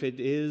so if it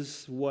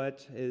is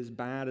what is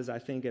bad as I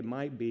think it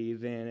might be,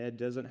 then it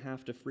doesn't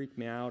have to freak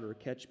me out or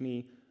catch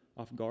me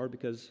off guard,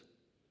 because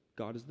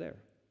God is there.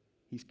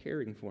 He's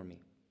caring for me.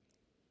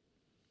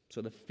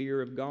 So the fear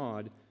of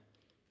God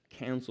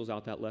cancels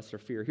out that lesser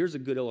fear. Here's a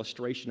good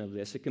illustration of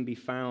this. It can be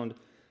found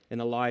in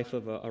the life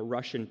of a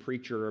Russian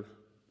preacher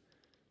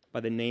by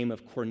the name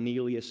of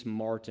Cornelius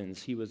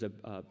Martins. He was a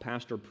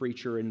pastor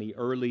preacher in the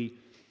early,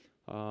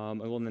 in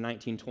the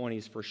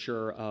 1920s for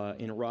sure,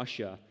 in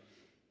Russia.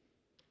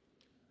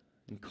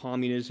 And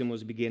communism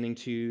was beginning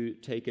to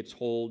take its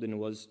hold and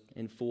was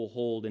in full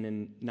hold. And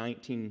in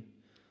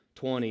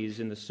 1920s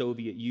in the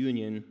Soviet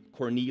Union,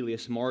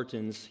 Cornelius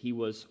Martins, he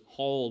was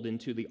hauled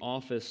into the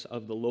office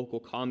of the local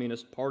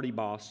Communist Party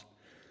boss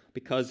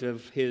because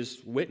of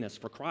his witness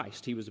for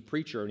Christ. He was a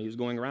preacher, and he was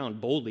going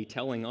around boldly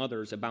telling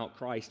others about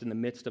Christ in the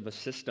midst of a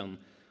system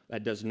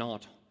that does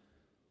not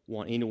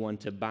want anyone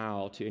to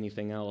bow to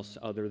anything else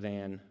other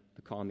than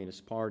the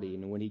Communist Party.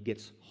 And when he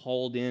gets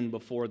hauled in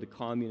before the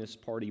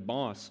Communist Party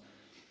boss,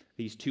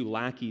 these two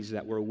lackeys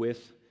that were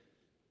with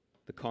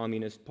the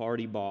Communist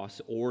Party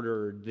boss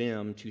ordered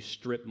them to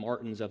strip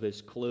Martins of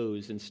his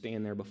clothes and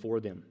stand there before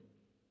them.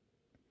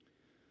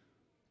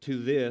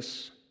 To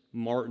this,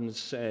 Martins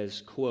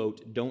says,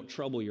 quote, "Don't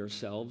trouble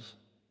yourselves,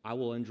 I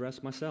will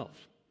undress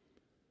myself.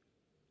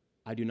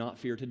 I do not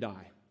fear to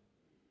die,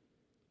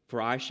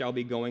 for I shall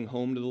be going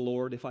home to the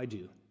Lord if I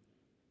do.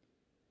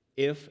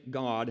 If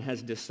God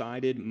has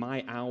decided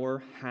my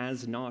hour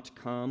has not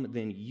come,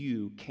 then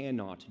you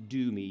cannot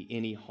do me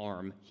any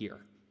harm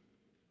here."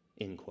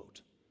 End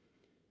quote.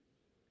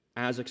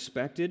 As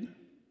expected,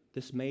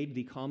 this made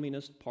the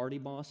Communist Party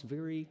boss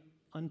very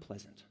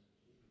unpleasant.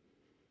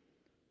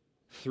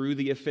 Threw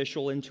the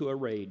official into a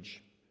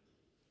rage.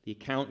 The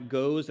account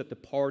goes that the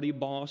party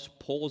boss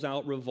pulls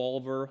out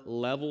revolver,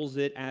 levels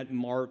it at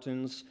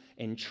Martins,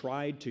 and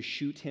tried to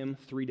shoot him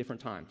 3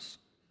 different times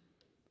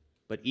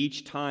But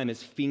each time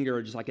his finger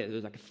just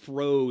like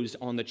froze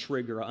on the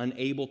trigger,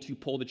 unable to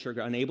pull the trigger,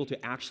 unable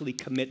to actually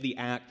commit the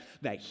act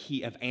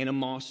of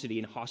animosity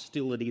and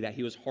hostility that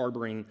he was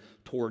harboring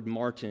toward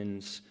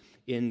Martins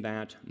in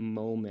that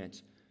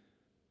moment.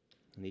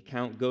 And the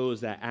account goes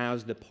that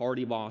as the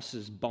party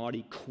boss's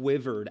body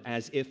quivered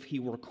as if he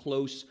were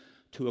close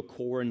to a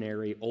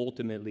coronary,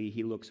 ultimately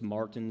he looks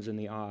Martins in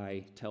the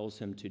eye, tells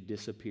him to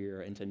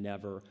disappear and to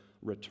never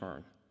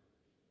return.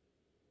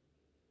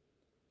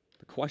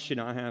 The question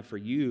I have for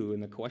you,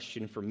 and the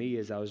question for me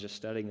as I was just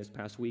studying this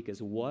past week,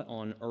 is what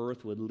on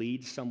earth would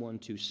lead someone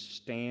to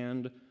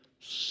stand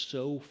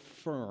so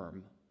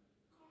firm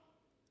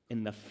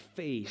in the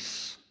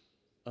face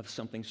of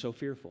something so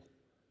fearful?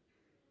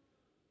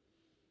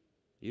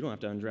 You don't have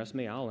to undress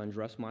me. I'll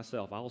undress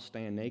myself. I'll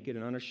stand naked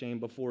and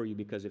unashamed before you,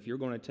 because if you're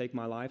going to take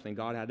my life, then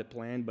God had a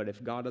plan. But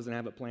if God doesn't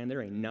have a plan,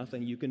 there ain't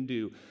nothing you can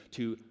do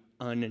to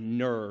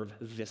unnerve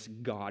this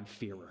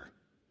God-fearer.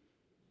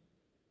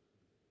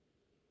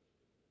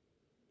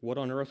 What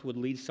on earth would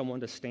lead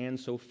someone to stand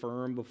so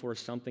firm before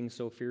something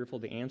so fearful?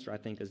 The answer, I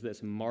think, is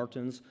this.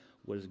 Martins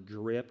was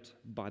gripped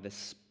by the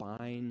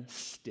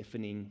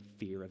spine-stiffening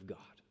fear of God.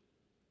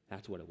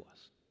 That's what it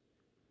was.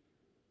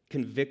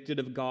 Convicted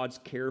of God's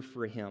care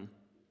for him.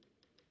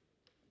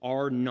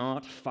 Are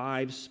not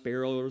 5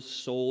 sparrows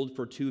sold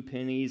for 2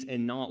 pennies,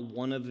 and not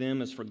one of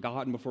them is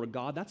forgotten before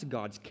God? That's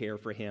God's care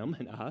for him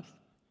and us.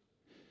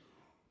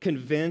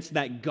 Convinced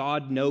that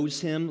God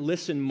knows him.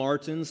 Listen,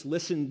 Martins.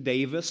 Listen,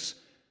 Davis.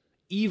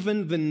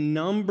 Even the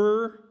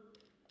number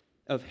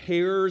of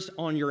hairs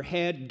on your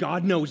head,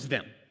 God knows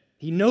them.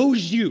 He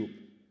knows you.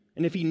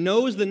 And if he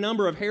knows the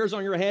number of hairs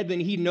on your head, then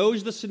he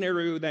knows the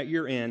scenario that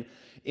you're in.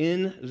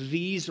 In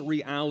these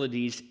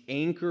realities,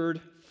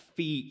 anchored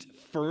feet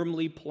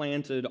firmly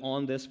planted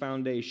on this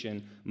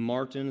foundation,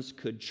 Martins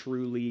could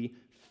truly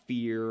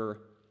fear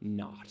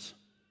not.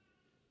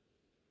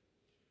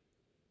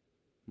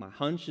 My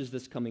hunch is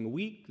this coming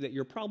week that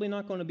you're probably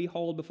not going to be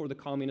hauled before the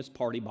Communist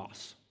Party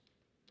boss.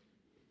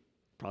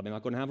 Probably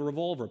not going to have a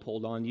revolver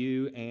pulled on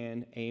you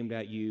and aimed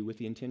at you with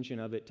the intention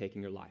of it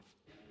taking your life.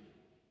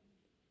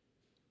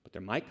 But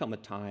there might come a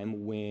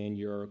time when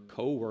your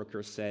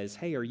coworker says,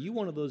 hey, are you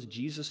one of those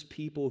Jesus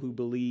people who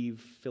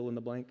believe fill in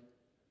the blank?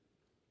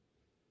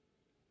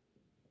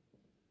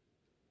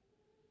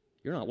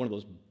 You're not one of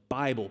those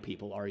Bible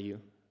people, are you?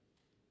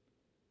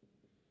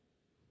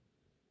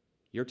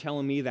 You're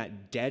telling me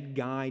that dead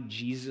guy,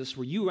 Jesus,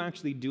 were you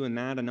actually doing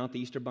that and not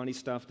the Easter Bunny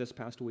stuff this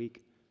past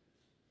week?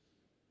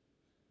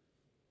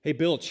 Hey,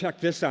 Bill,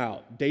 check this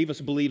out. Davis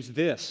believes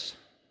this.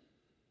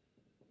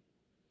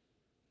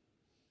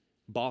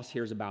 Boss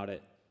hears about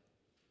it.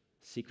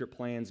 Secret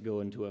plans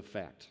go into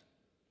effect.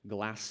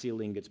 Glass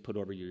ceiling gets put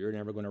over you. You're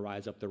never going to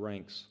rise up the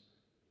ranks.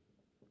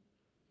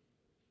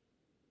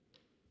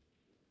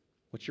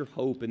 What's your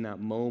hope in that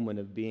moment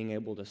of being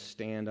able to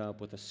stand up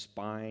with a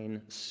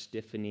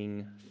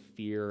spine-stiffening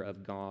fear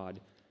of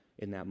God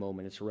in that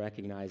moment? It's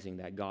recognizing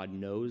that God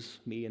knows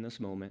me in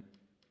this moment.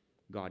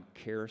 God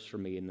cares for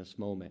me in this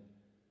moment.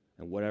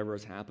 And whatever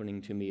is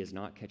happening to me is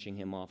not catching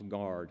him off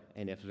guard.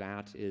 And if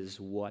that is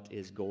what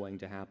is going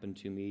to happen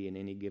to me in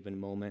any given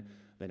moment,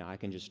 then I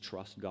can just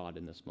trust God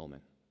in this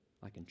moment.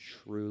 I can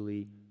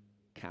truly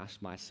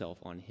cast myself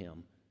on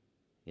him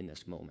in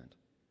this moment.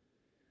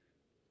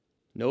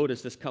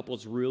 Notice this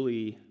couples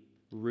really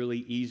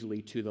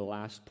easily to the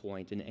last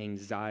point, an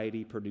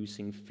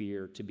anxiety-producing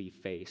fear to be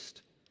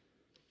faced.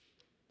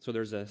 So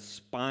there's a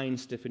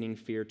spine-stiffening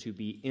fear to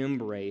be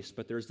embraced,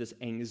 but there's this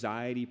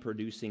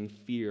anxiety-producing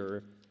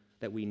fear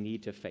that we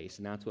need to face,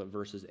 and that's what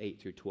verses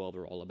 8 through 12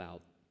 are all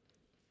about.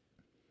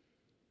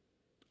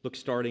 Look,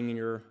 starting in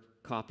your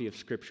copy of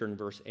Scripture in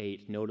verse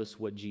 8, notice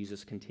what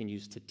Jesus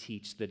continues to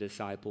teach the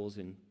disciples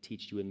and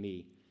teach you and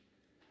me.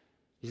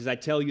 He says, I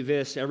tell you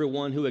this,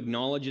 everyone who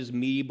acknowledges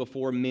me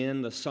before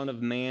men, the Son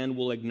of Man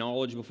will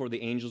acknowledge before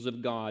the angels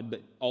of God,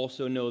 but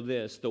also know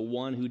this, the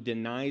one who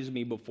denies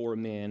me before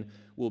men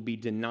will be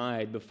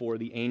denied before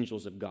the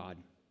angels of God.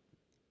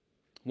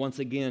 Once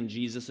again,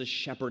 Jesus is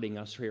shepherding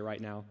us here right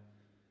now.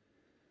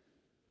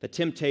 The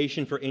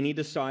temptation for any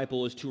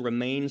disciple is to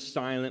remain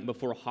silent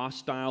before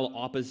hostile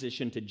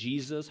opposition to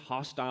Jesus,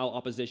 hostile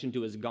opposition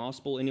to his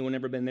gospel. Anyone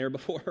ever been there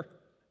before?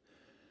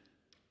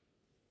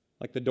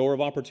 Like the door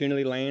of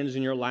opportunity lands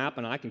in your lap,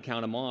 and I can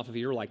count them off. If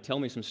you're like, tell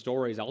me some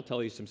stories, I'll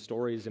tell you some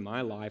stories in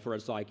my life where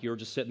it's like you're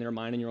just sitting there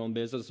minding your own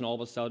business, and all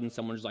of a sudden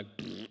someone just like,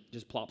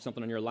 just plops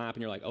something on your lap,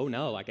 and you're like, oh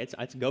no, like it's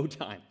go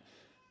time.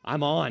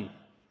 I'm on.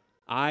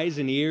 Eyes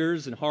and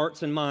ears and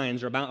hearts and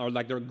minds are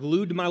like they're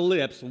glued to my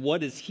lips.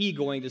 What is he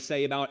going to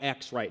say about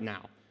X right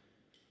now?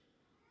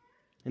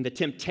 And the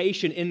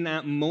temptation in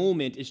that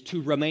moment is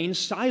to remain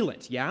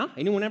silent. Yeah?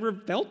 Anyone ever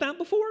felt that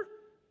before?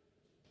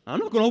 I'm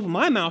not going to open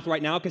my mouth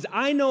right now because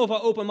I know if I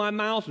open my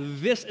mouth,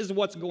 this is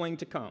what's going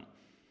to come.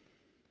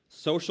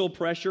 Social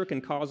pressure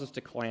can cause us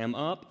to clam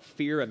up,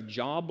 fear of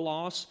job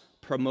loss,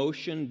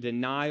 promotion,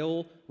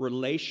 denial,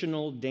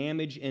 relational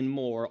damage, and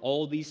more.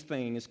 All these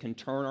things can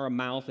turn our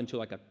mouth into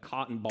like a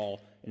cotton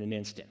ball in an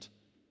instant.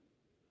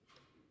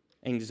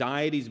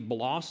 Anxieties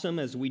blossom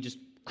as we just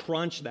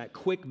crunch that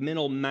quick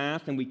mental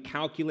math and we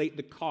calculate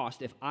the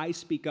cost. If I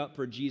speak up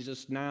for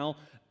Jesus now,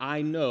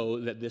 I know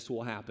that this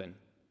will happen.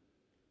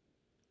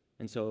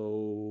 And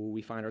so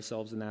we find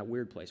ourselves in that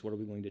weird place. What are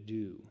we going to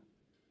do?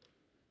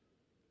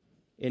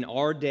 In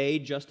our day,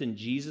 just in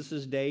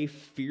Jesus' day,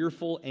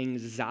 fearful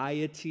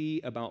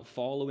anxiety about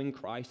following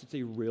Christ, it's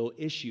a real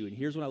issue. And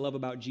here's what I love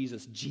about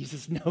Jesus.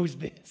 Jesus knows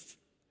this.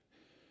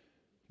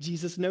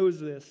 Jesus knows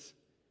this.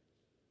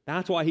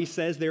 That's why he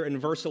says there in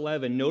verse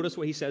 11, notice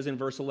what he says in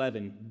verse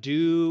 11,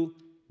 do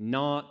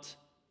not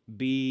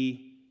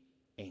be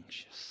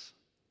anxious.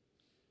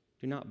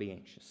 Do not be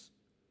anxious.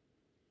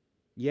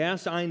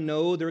 Yes, I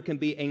know there can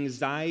be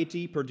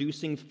anxiety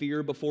producing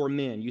fear before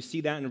men. You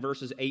see that in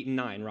verses 8 and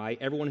 9, right?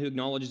 Everyone who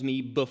acknowledges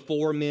me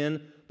before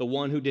men, the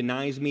one who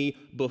denies me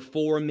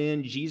before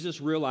men. Jesus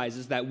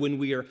realizes that when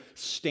we are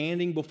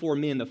standing before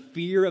men, the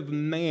fear of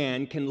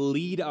man can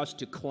lead us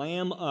to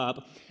clam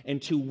up and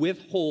to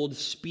withhold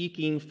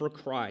speaking for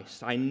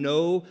Christ. I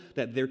know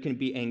that there can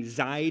be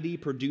anxiety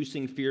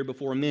producing fear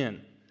before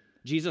men.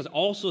 Jesus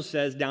also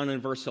says down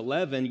in verse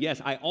 11,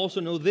 yes, I also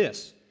know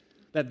this,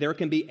 that there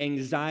can be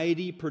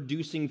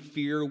anxiety-producing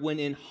fear when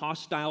in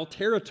hostile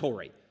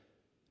territory.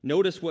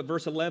 Notice what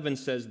verse 11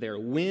 says there.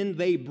 When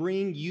they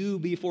bring you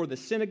before the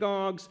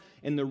synagogues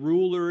and the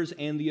rulers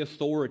and the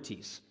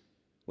authorities.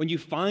 When you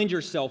find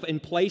yourself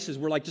in places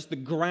where like just the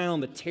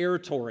ground, the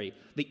territory,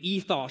 the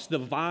ethos, the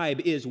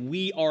vibe is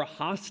we are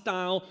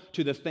hostile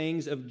to the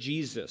things of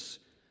Jesus.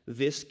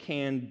 This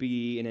can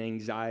be an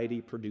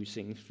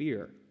anxiety-producing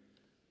fear.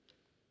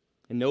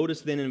 And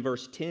notice then in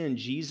verse 10,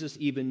 Jesus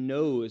even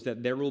knows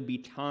that there will be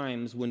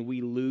times when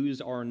we lose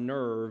our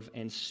nerve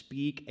and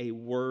speak a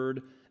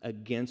word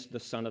against the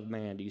Son of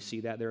Man. Do you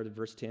see that there in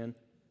verse 10?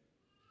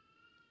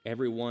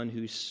 Everyone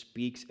who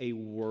speaks a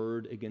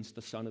word against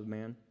the Son of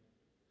Man.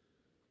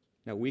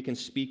 Now, we can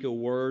speak a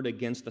word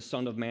against the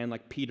Son of Man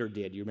like Peter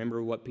did. You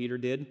remember what Peter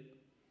did?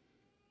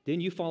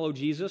 Didn't you follow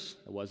Jesus?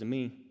 It wasn't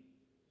me.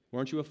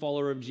 Weren't you a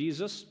follower of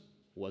Jesus?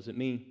 It wasn't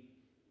me.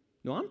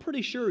 No, I'm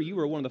pretty sure you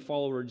were one of the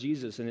followers of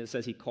Jesus, and it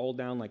says he called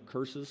down like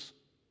curses.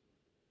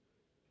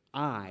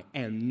 I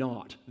am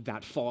not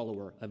that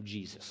follower of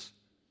Jesus.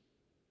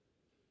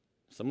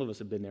 Some of us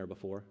have been there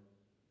before.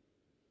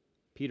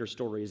 Peter's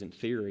story isn't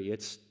theory,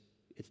 it's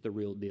the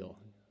real deal.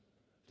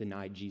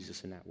 Denied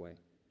Jesus in that way.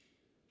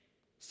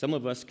 Some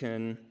of us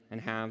can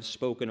and have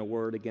spoken a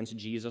word against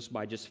Jesus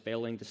by just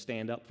failing to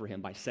stand up for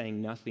him. By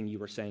saying nothing, you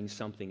were saying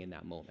something in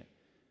that moment.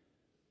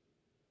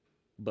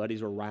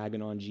 Buddies were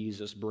ragging on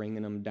Jesus,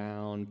 bringing him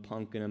down,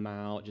 punking him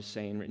out, just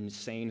saying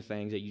insane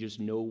things that you just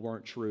know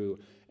weren't true.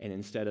 And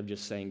instead of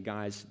just saying,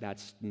 guys,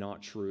 that's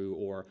not true,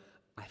 or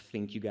I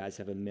think you guys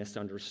have a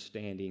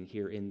misunderstanding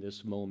here in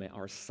this moment,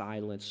 our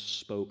silence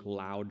spoke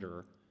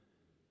louder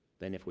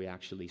than if we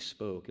actually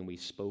spoke. And we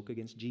spoke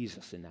against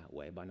Jesus in that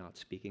way by not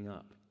speaking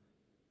up.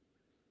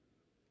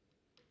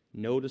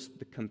 Notice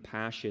the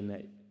compassion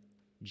that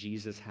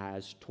Jesus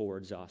has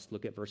towards us.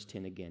 Look at verse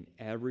 10 again.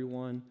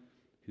 Everyone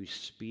who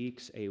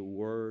speaks a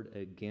word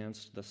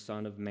against the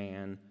Son of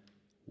Man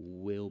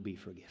will be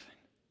forgiven.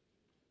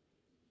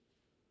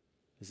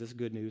 Is this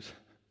good news?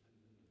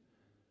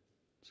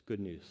 It's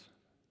good news.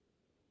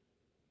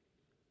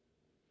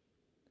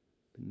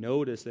 But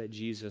notice that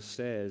Jesus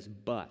says,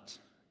 but,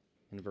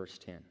 in verse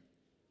 10,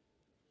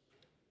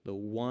 the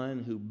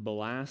one who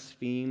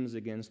blasphemes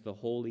against the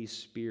Holy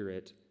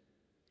Spirit,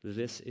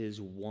 this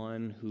is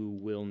one who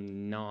will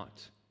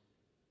not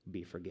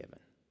be forgiven.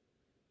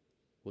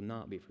 Will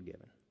not be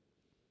forgiven.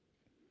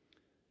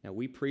 Now,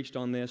 we preached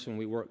on this when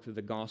we worked through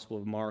the Gospel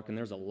of Mark, and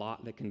there's a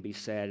lot that can be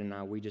said,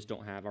 and we just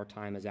don't have, our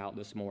time is out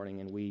this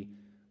morning, and we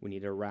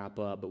need to wrap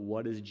up. But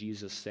what is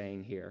Jesus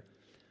saying here?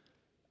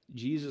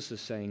 Jesus is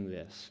saying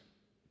this.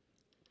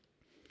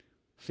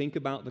 Think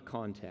about the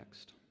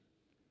context.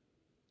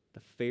 The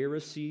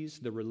Pharisees,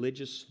 the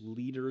religious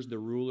leaders, the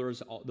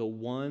rulers, the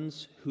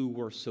ones who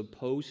were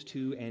supposed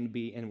to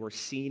and were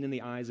seen in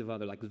the eyes of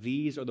others, like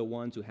these are the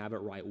ones who have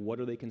it right. What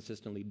are they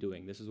consistently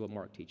doing? This is what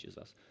Mark teaches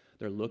us.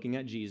 They're looking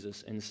at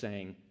Jesus and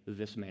saying,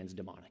 this man's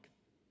demonic.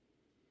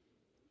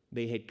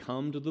 They had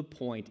come to the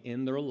point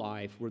in their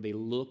life where they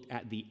looked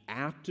at the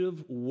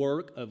active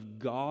work of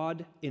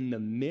God in the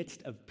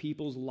midst of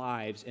people's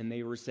lives, and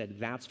they were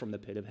said, that's from the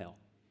pit of hell.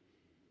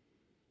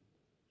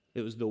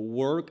 It was the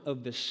work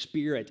of the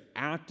Spirit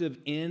active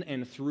in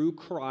and through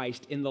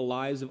Christ in the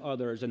lives of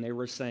others, and they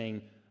were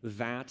saying,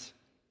 that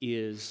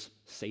is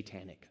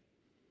satanic.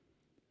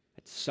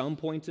 At some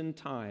point in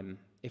time,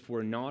 if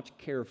we're not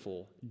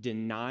careful,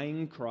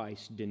 denying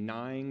Christ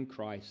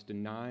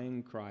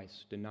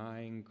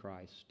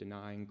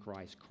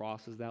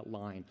crosses that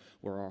line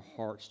where our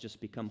hearts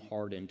just become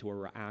hardened to where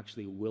we're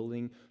actually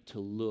willing to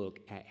look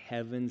at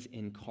heaven's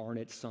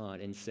incarnate Son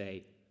and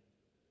say,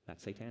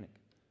 that's satanic.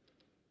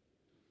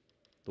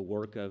 The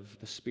work of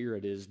the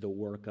Spirit is the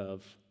work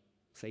of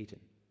Satan.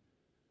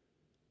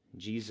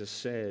 Jesus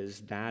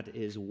says that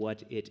is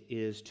what it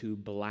is to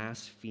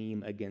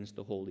blaspheme against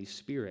the Holy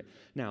Spirit.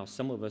 Now,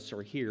 some of us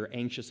are here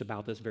anxious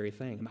about this very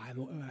thing. Am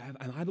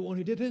I the one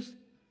who did this?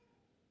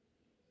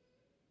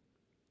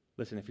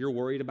 Listen, if you're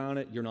worried about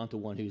it, you're not the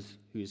one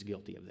who's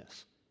guilty of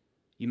this.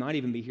 You might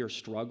even be here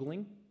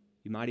struggling.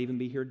 You might even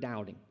be here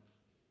doubting.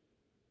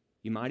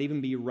 You might even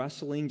be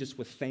wrestling just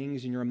with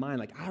things in your mind,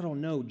 like, I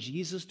don't know,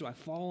 Jesus, do I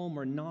follow him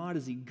or not?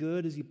 Is he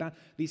good? Is he bad?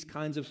 These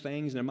kinds of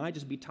things. And there might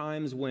just be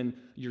times when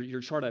you're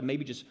trying to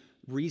maybe just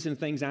reason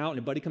things out, and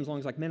a buddy comes along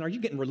and is like, man, are you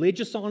getting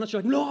religious on us?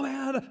 You're like, no,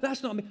 man,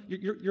 that's not me.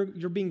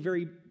 You're being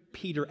very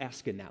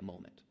Peter-esque in that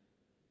moment.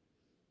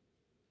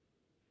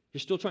 You're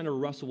still trying to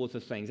wrestle with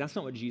the things. That's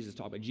not what Jesus is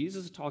talking about.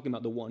 Jesus is talking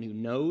about the one who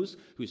knows,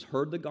 who's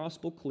heard the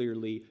gospel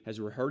clearly, has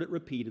heard it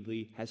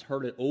repeatedly, has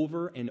heard it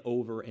over and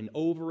over and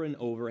over and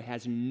over,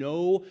 has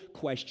no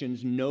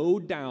questions, no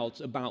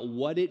doubts about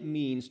what it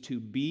means to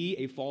be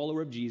a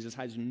follower of Jesus,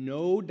 has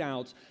no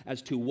doubts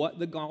as to what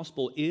the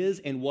gospel is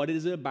and what it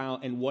is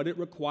about and what it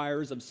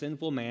requires of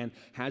sinful man,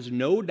 has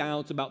no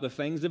doubts about the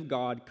things of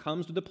God,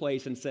 comes to the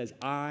place and says,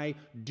 I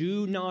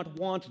do not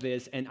want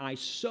this, and I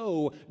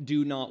so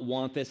do not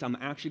want this. I'm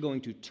actually going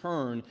to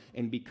turn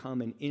and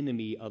become an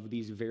enemy of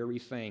these very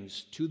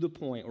things to the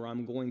point where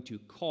I'm going to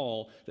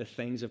call the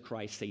things of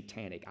Christ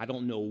satanic. I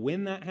don't know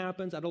when that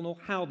happens. I don't know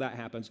how that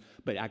happens,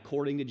 but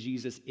according to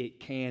Jesus, it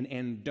can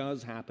and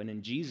does happen.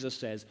 And Jesus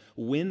says,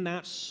 when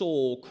that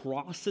soul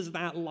crosses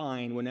that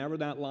line, whenever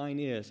that line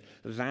is,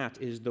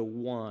 that is the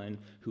one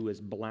who has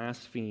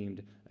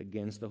blasphemed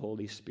against the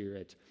Holy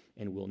Spirit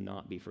and will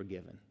not be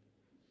forgiven.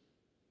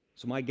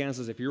 So my guess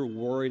is if you're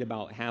worried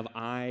about, have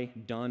I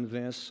done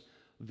this?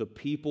 The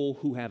people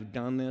who have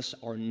done this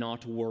are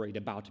not worried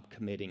about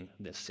committing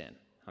this sin.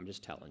 I'm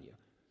just telling you.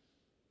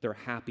 They're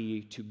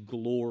happy to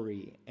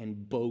glory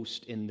and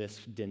boast in this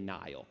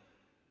denial.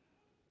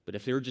 But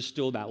if they're just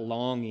still that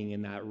longing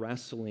and that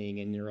wrestling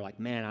and you're like,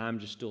 man, I'm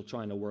just still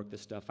trying to work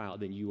this stuff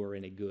out, then you are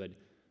in a good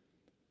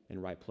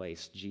and right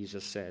place.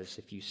 Jesus says,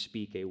 if you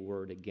speak a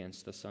word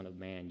against the Son of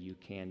Man, you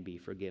can be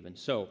forgiven.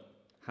 So,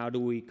 how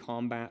do we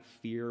combat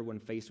fear when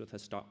faced with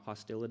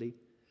hostility?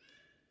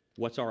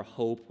 What's our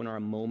hope when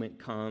our moment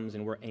comes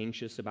and we're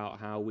anxious about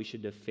how we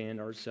should defend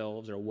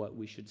ourselves or what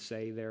we should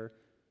say there?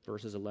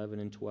 Verses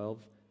 11 and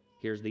 12.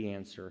 Here's the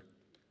answer.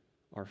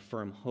 Our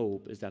firm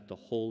hope is that the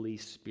Holy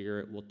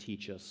Spirit will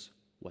teach us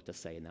what to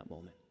say in that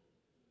moment.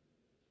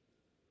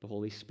 The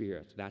Holy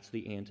Spirit, that's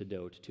the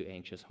antidote to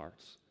anxious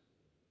hearts.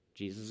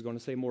 Jesus is going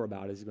to say more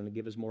about it. He's going to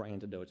give us more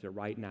antidotes. But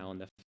right now, in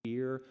the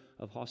fear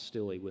of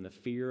hostility, when the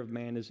fear of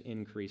man is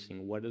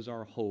increasing, what is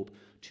our hope?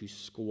 To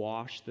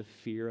squash the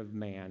fear of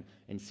man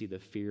and see the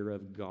fear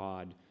of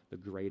God, the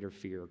greater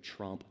fear,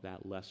 trump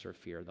that lesser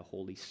fear. The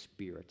Holy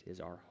Spirit is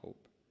our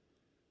hope.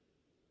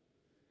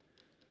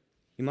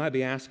 You might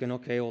be asking,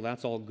 okay, well,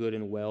 that's all good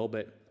and well,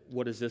 but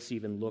what does this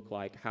even look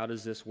like? How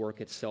does this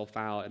work itself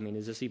out? I mean,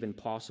 is this even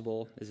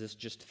possible? Is this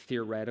just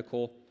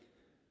theoretical?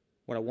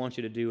 What I want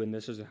you to do, and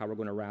this is how we're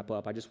going to wrap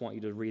up, I just want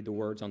you to read the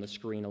words on the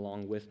screen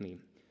along with me.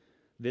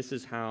 This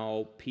is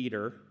how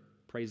Peter,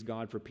 praise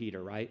God for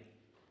Peter, right?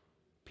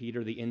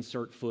 Peter, the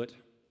insert foot.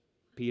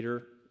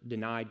 Peter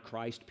denied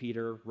Christ.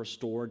 Peter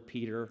restored.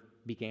 Peter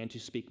began to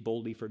speak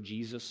boldly for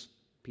Jesus.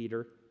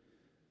 Peter.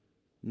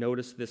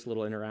 Notice this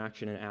little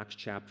interaction in Acts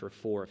chapter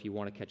 4 if you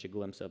want to catch a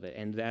glimpse of it.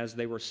 And as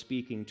they were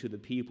speaking to the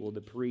people, the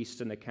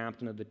priests and the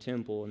captain of the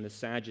temple and the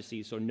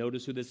Sadducees, so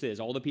notice who this is,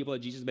 all the people that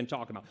Jesus has been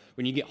talking about.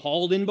 When you get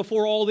hauled in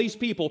before all these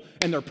people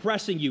and they're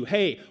pressing you,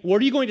 hey,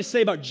 what are you going to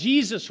say about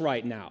Jesus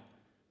right now?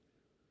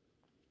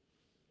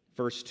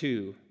 Verse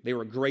 2, they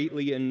were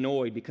greatly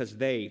annoyed because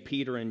they,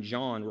 Peter and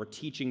John, were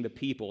teaching the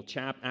people.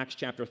 Acts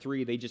chapter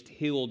 3, they just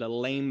healed a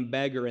lame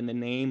beggar in the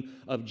name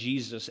of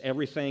Jesus.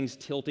 Everything's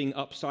tilting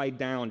upside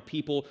down.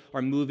 People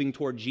are moving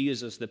toward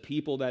Jesus. The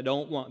people that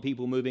don't want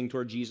people moving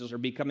toward Jesus are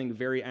becoming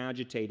very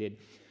agitated.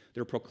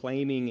 They're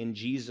proclaiming in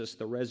Jesus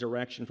the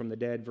resurrection from the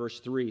dead. Verse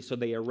 3, so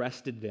they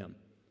arrested them,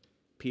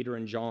 Peter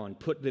and John,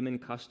 put them in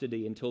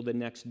custody until the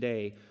next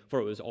day, for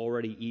it was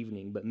already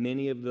evening. But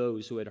many of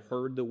those who had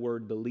heard the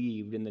word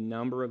believed, and the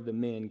number of the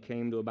men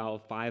came to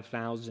about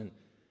 5,000.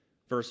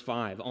 Verse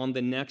 5, on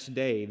the next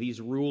day,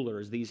 these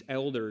rulers, these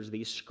elders,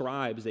 these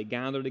scribes, they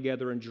gathered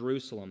together in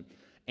Jerusalem.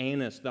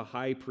 Annas, the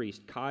high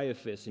priest,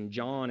 Caiaphas, and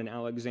John, and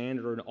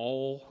Alexander, and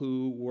all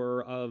who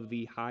were of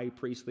the high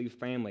priestly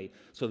family.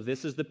 So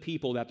this is the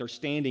people that they're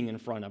standing in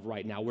front of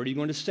right now. What are you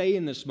going to say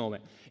in this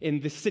moment? In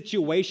this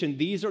situation,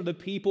 these are the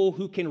people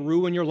who can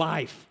ruin your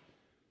life.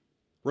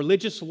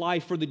 Religious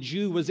life for the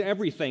Jew was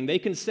everything. They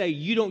can say,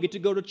 you don't get to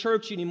go to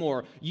church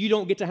anymore. You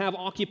don't get to have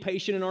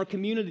occupation in our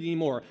community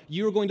anymore.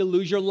 You're going to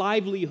lose your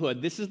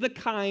livelihood. This is the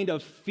kind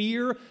of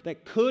fear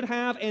that could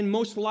have and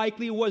most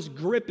likely was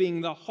gripping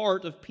the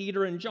heart of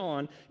Peter and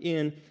John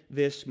in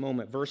this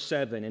moment. Verse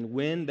 7, and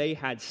when they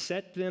had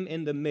set them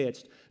in the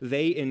midst,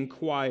 they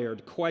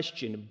inquired,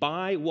 questioned,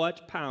 by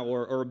what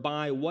power or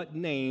by what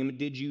name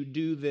did you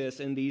do this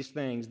and these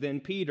things?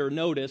 Then Peter,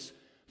 notice,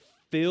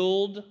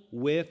 filled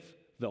with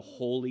the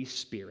Holy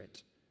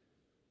Spirit.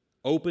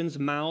 opens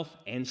mouth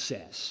and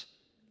says,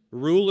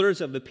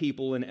 rulers of the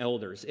people and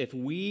elders, if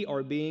we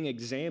are being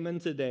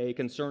examined today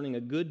concerning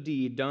a good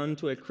deed done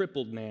to a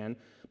crippled man,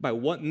 by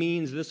what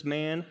means this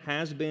man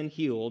has been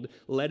healed,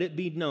 let it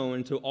be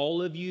known to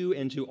all of you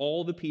and to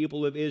all the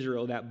people of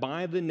Israel that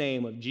by the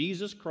name of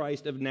Jesus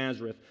Christ of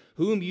Nazareth,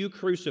 whom you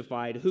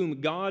crucified,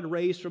 whom God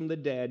raised from the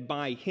dead,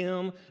 by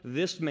him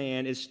this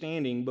man is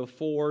standing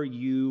before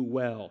you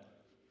well.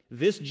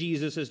 This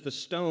Jesus is the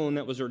stone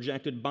that was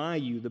rejected by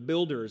you, the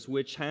builders,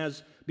 which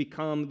has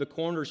become the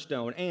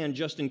cornerstone. And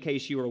just in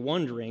case you are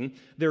wondering,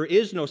 there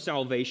is no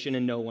salvation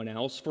in no one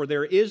else, for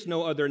there is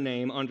no other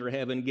name under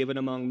heaven given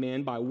among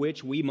men by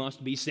which we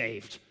must be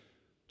saved.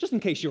 Just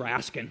in case you're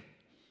asking.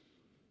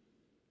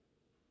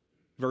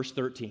 Verse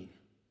 13.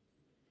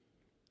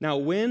 Now,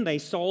 when they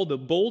saw the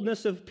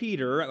boldness of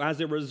Peter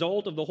as a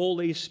result of the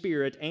Holy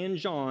Spirit and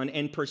John,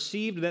 and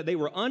perceived that they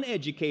were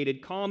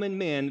uneducated, common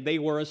men, they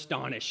were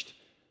astonished.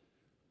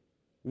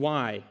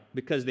 Why?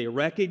 Because they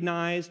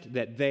recognized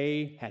that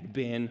they had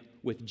been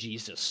with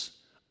Jesus.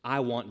 I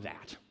want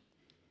that.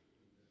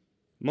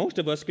 Most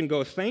of us can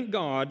go, thank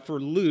God for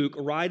Luke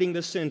writing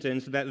the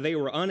sentence that they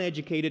were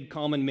uneducated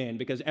common men,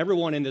 because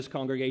everyone in this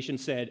congregation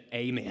said,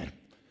 amen.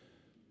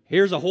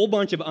 Here's a whole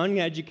bunch of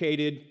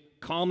uneducated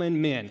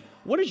common men.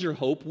 What is your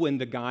hope when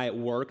the guy at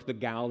work, the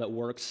gal at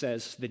work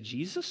says, the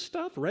Jesus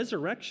stuff,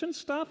 resurrection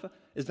stuff,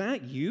 is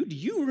that you? Do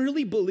you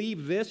really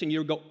believe this? And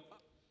you go,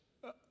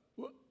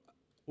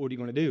 what are you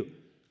going to do?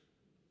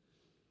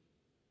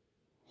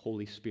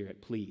 Holy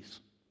Spirit, please.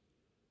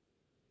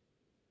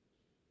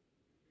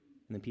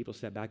 And then people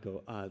step back and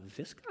go,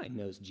 this guy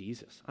knows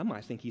Jesus. I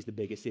might think he's the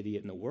biggest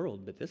idiot in the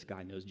world, but this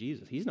guy knows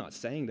Jesus. He's not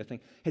saying the thing.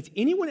 Has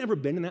anyone ever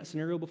been in that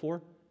scenario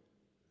before?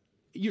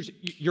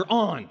 You're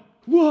on.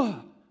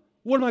 Whoa.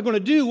 What am I going to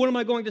do? What am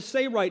I going to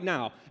say right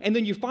now? And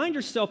then you find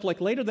yourself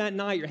like later that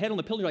night, your head on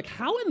the pillow, you're like,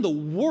 how in the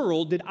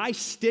world did I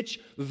stitch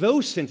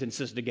those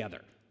sentences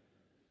together?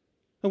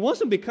 It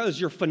wasn't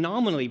because you're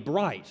phenomenally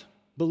bright,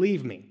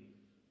 believe me.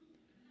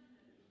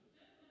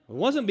 It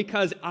wasn't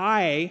because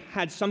I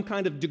had some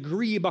kind of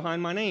degree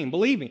behind my name,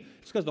 believe me.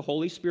 It's because the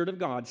Holy Spirit of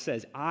God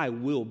says, I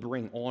will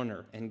bring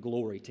honor and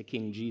glory to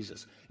King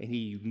Jesus. And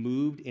he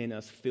moved in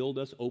us, filled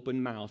us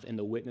open mouth, and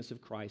the witness of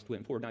Christ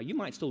went forward. Now, you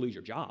might still lose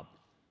your job.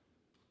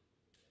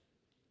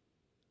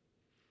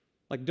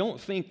 Like,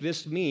 don't think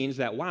this means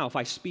that, wow, if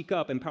I speak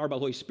up empowered by the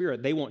Holy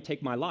Spirit, they won't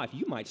take my life.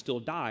 You might still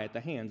die at the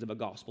hands of a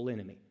gospel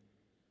enemy.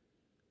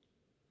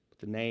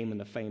 The name and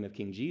the fame of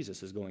King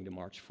Jesus is going to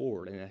march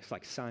forward. And it's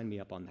like, sign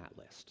me up on that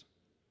list.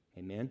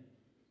 Amen?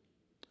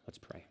 Let's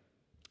pray.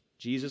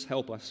 Jesus,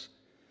 help us.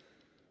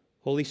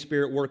 Holy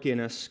Spirit, work in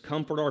us.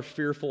 Comfort our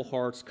fearful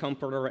hearts.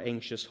 Comfort our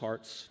anxious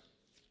hearts.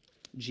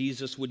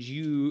 Jesus, would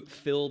you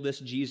fill this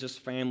Jesus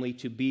family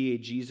to be a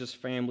Jesus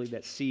family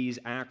that sees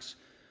Acts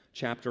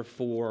chapter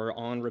 4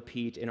 on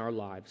repeat in our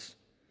lives?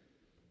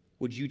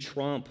 Would you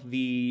trump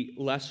the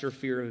lesser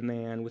fear of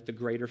man with the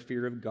greater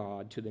fear of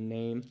God to the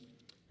name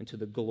and to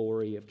the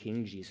glory of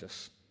King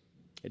Jesus?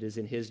 It is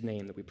in his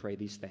name that we pray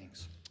these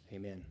things.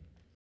 Amen.